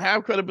because they don't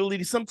have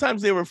credibility.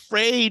 Sometimes they're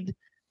afraid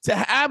to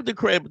have the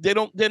credit.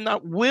 They're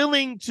not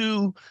willing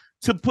to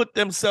put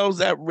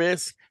themselves at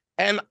risk.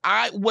 And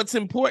what's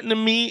important to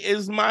me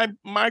is my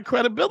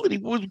credibility,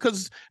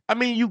 because I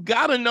mean, you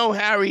got to know,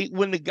 Harry,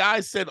 when the guy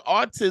said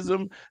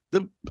autism,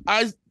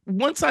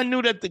 once I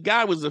knew that the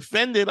guy was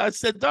offended, I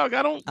said, "Dog,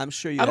 I'm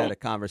sure you had a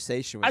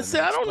conversation with him. I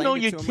said, "I don't know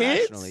your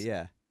kids.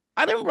 Yeah,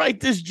 I didn't write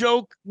this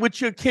joke with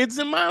your kids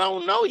in mind. I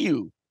don't know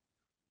you."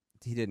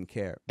 He didn't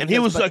care, and he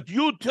was like,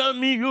 "You tell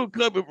me you're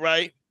covered,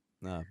 right?"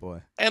 Oh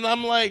boy. And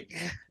I'm like,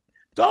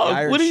 dog,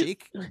 Iron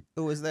Sheik?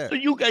 Who was there? So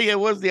it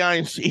was the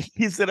Iron Sheik.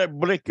 He said, "I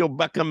break your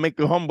back and make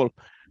you humble."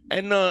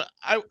 And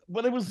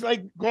but it was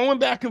like going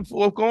back and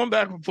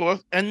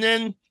forth. And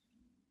then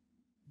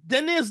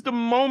there's the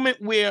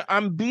moment where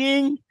I'm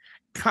being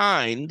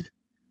kind,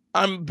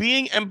 I'm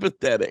being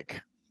empathetic,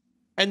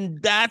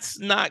 and that's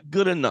not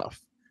good enough.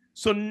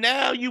 So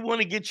now you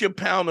want to get your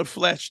pound of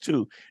flesh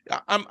too.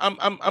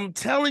 I'm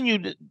telling you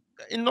that.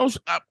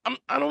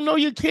 I don't know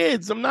your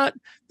kids.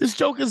 This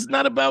joke is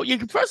not about you.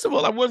 First of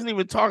all, I wasn't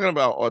even talking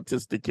about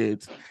autistic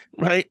kids,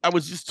 right? I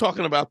was just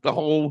talking about the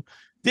whole,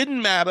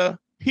 didn't matter.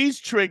 He's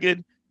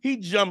triggered. He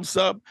jumps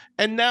up.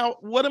 And now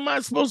what am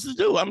I supposed to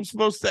do? I'm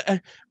supposed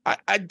to,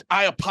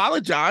 I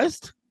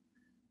apologized.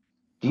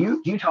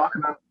 Do you talk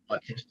about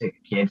autistic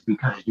kids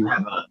because you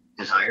have a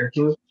desire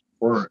to,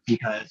 or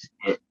because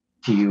it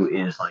to you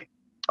is like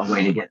a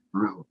way to get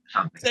through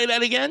something? Say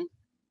that again.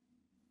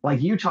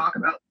 Like, you talk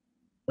about,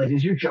 like,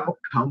 does your joke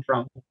come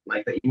from,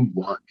 like, that you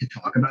want to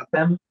talk about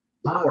them?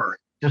 Or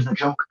does the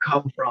joke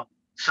come from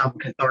some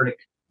cathartic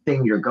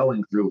thing you're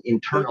going through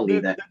internally?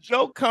 The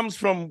joke comes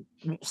from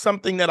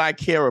something that I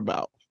care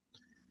about.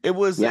 It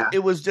was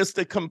just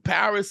a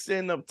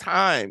comparison of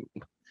time,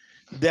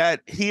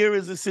 that here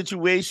is a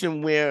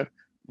situation where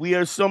we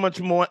are so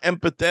much more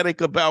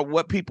empathetic about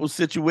what people's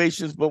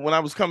situations. But when I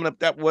was coming up,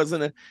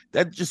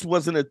 that just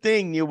wasn't a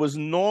thing. It was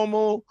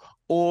normal,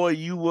 or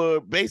you were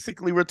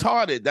basically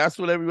retarded. That's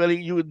what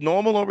you were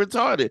normal or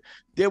retarded.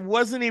 There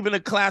wasn't even a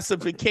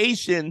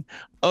classification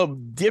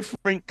of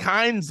different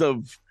kinds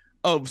of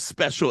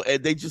special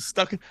ed. They just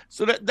stuck.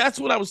 So that's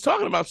what I was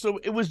talking about. So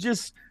it was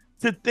just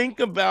to think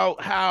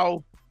about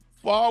how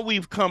far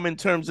we've come in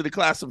terms of the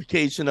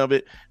classification of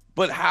it,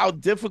 but how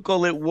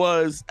difficult it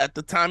was at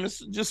the time. It's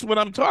just what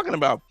I'm talking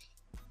about.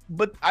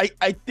 But I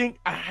think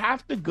I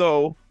have to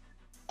go.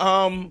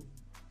 I'm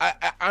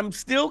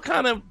still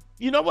kind of,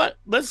 you know what?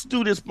 Let's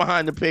do this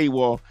behind the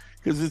paywall,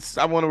 because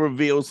I want to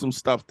reveal some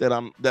stuff that I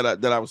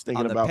was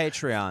thinking about. On the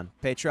Patreon,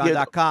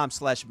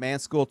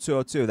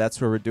 patreon.com/manschool202.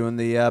 That's where we're doing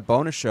the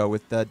bonus show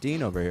with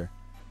Dean over here.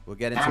 We'll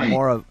get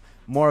into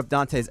more of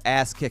Dante's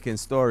ass kicking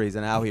stories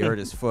and how he hurt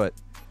his foot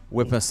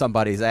whipping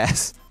somebody's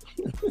ass.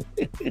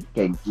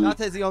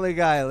 Dante's the only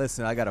guy.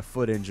 Listen, I got a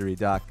foot injury,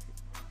 doc.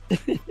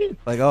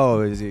 Like,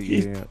 oh, is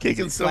he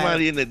kicking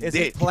somebody in the dick? Is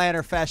it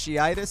plantar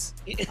fasciitis?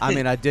 I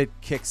mean, I did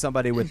kick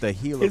somebody with the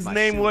heel His of my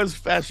name shoe. was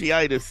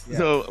Fasciitis,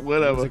 so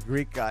whatever. He was a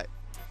Greek guy.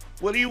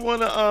 What do you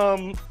want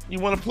to you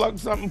want to plug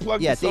something?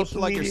 Plug your social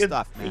plug media? your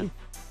stuff, man.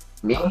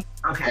 Me?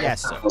 Okay.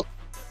 Yes. So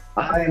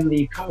I am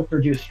the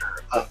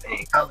co-producer of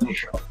a comedy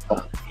show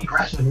called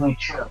Aggressively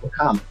Chill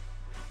Comedy.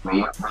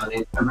 We run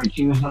it every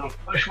Tuesday.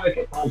 Bushwick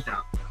at Old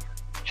Town.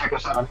 Check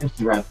us out on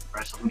Instagram,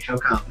 Aggressively Chill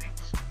Comedy.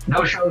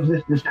 No shows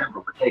this December.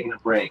 We're taking a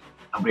break.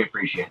 Nobody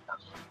appreciates us.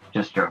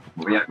 Just joking.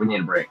 We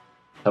need a break.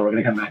 So we're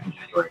going to come back in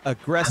January.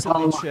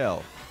 Aggressively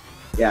Chill.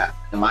 Yeah.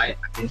 And my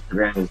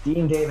Instagram is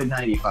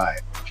DeanDavid95.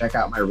 Check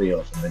out my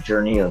reels and the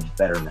journey of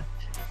betterment.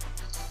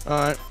 All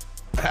right.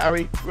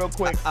 Harry, real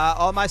quick.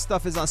 All my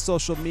stuff is on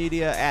social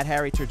media at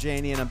Harry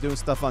Terjanian. I'm doing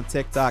stuff on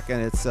TikTok,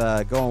 and it's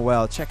going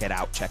well. Check it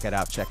out. Check it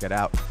out. Check it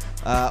out.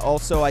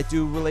 Also, I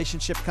do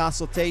relationship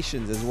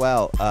consultations as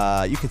well.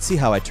 You can see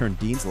how I turned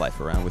Dean's life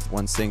around with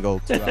one single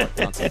 2-hour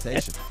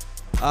consultation.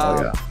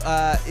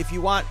 If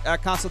you want a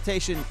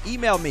consultation,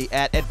 email me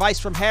at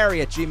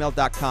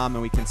advicefromharry@gmail.com,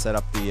 and we can set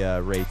up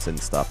the rates and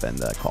stuff and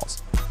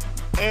calls.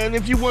 And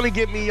if you want to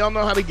get me, y'all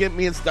know how to get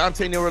me. It's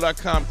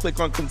DanteNero.com.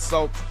 Click on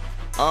consult.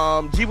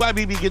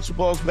 GYBB, get your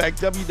balls back.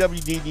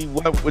 WWDD,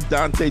 what would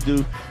Dante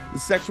do? The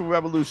sexual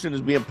revolution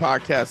is being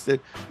podcasted.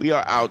 We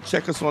are out.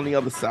 Check us on the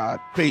other side.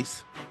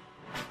 Peace.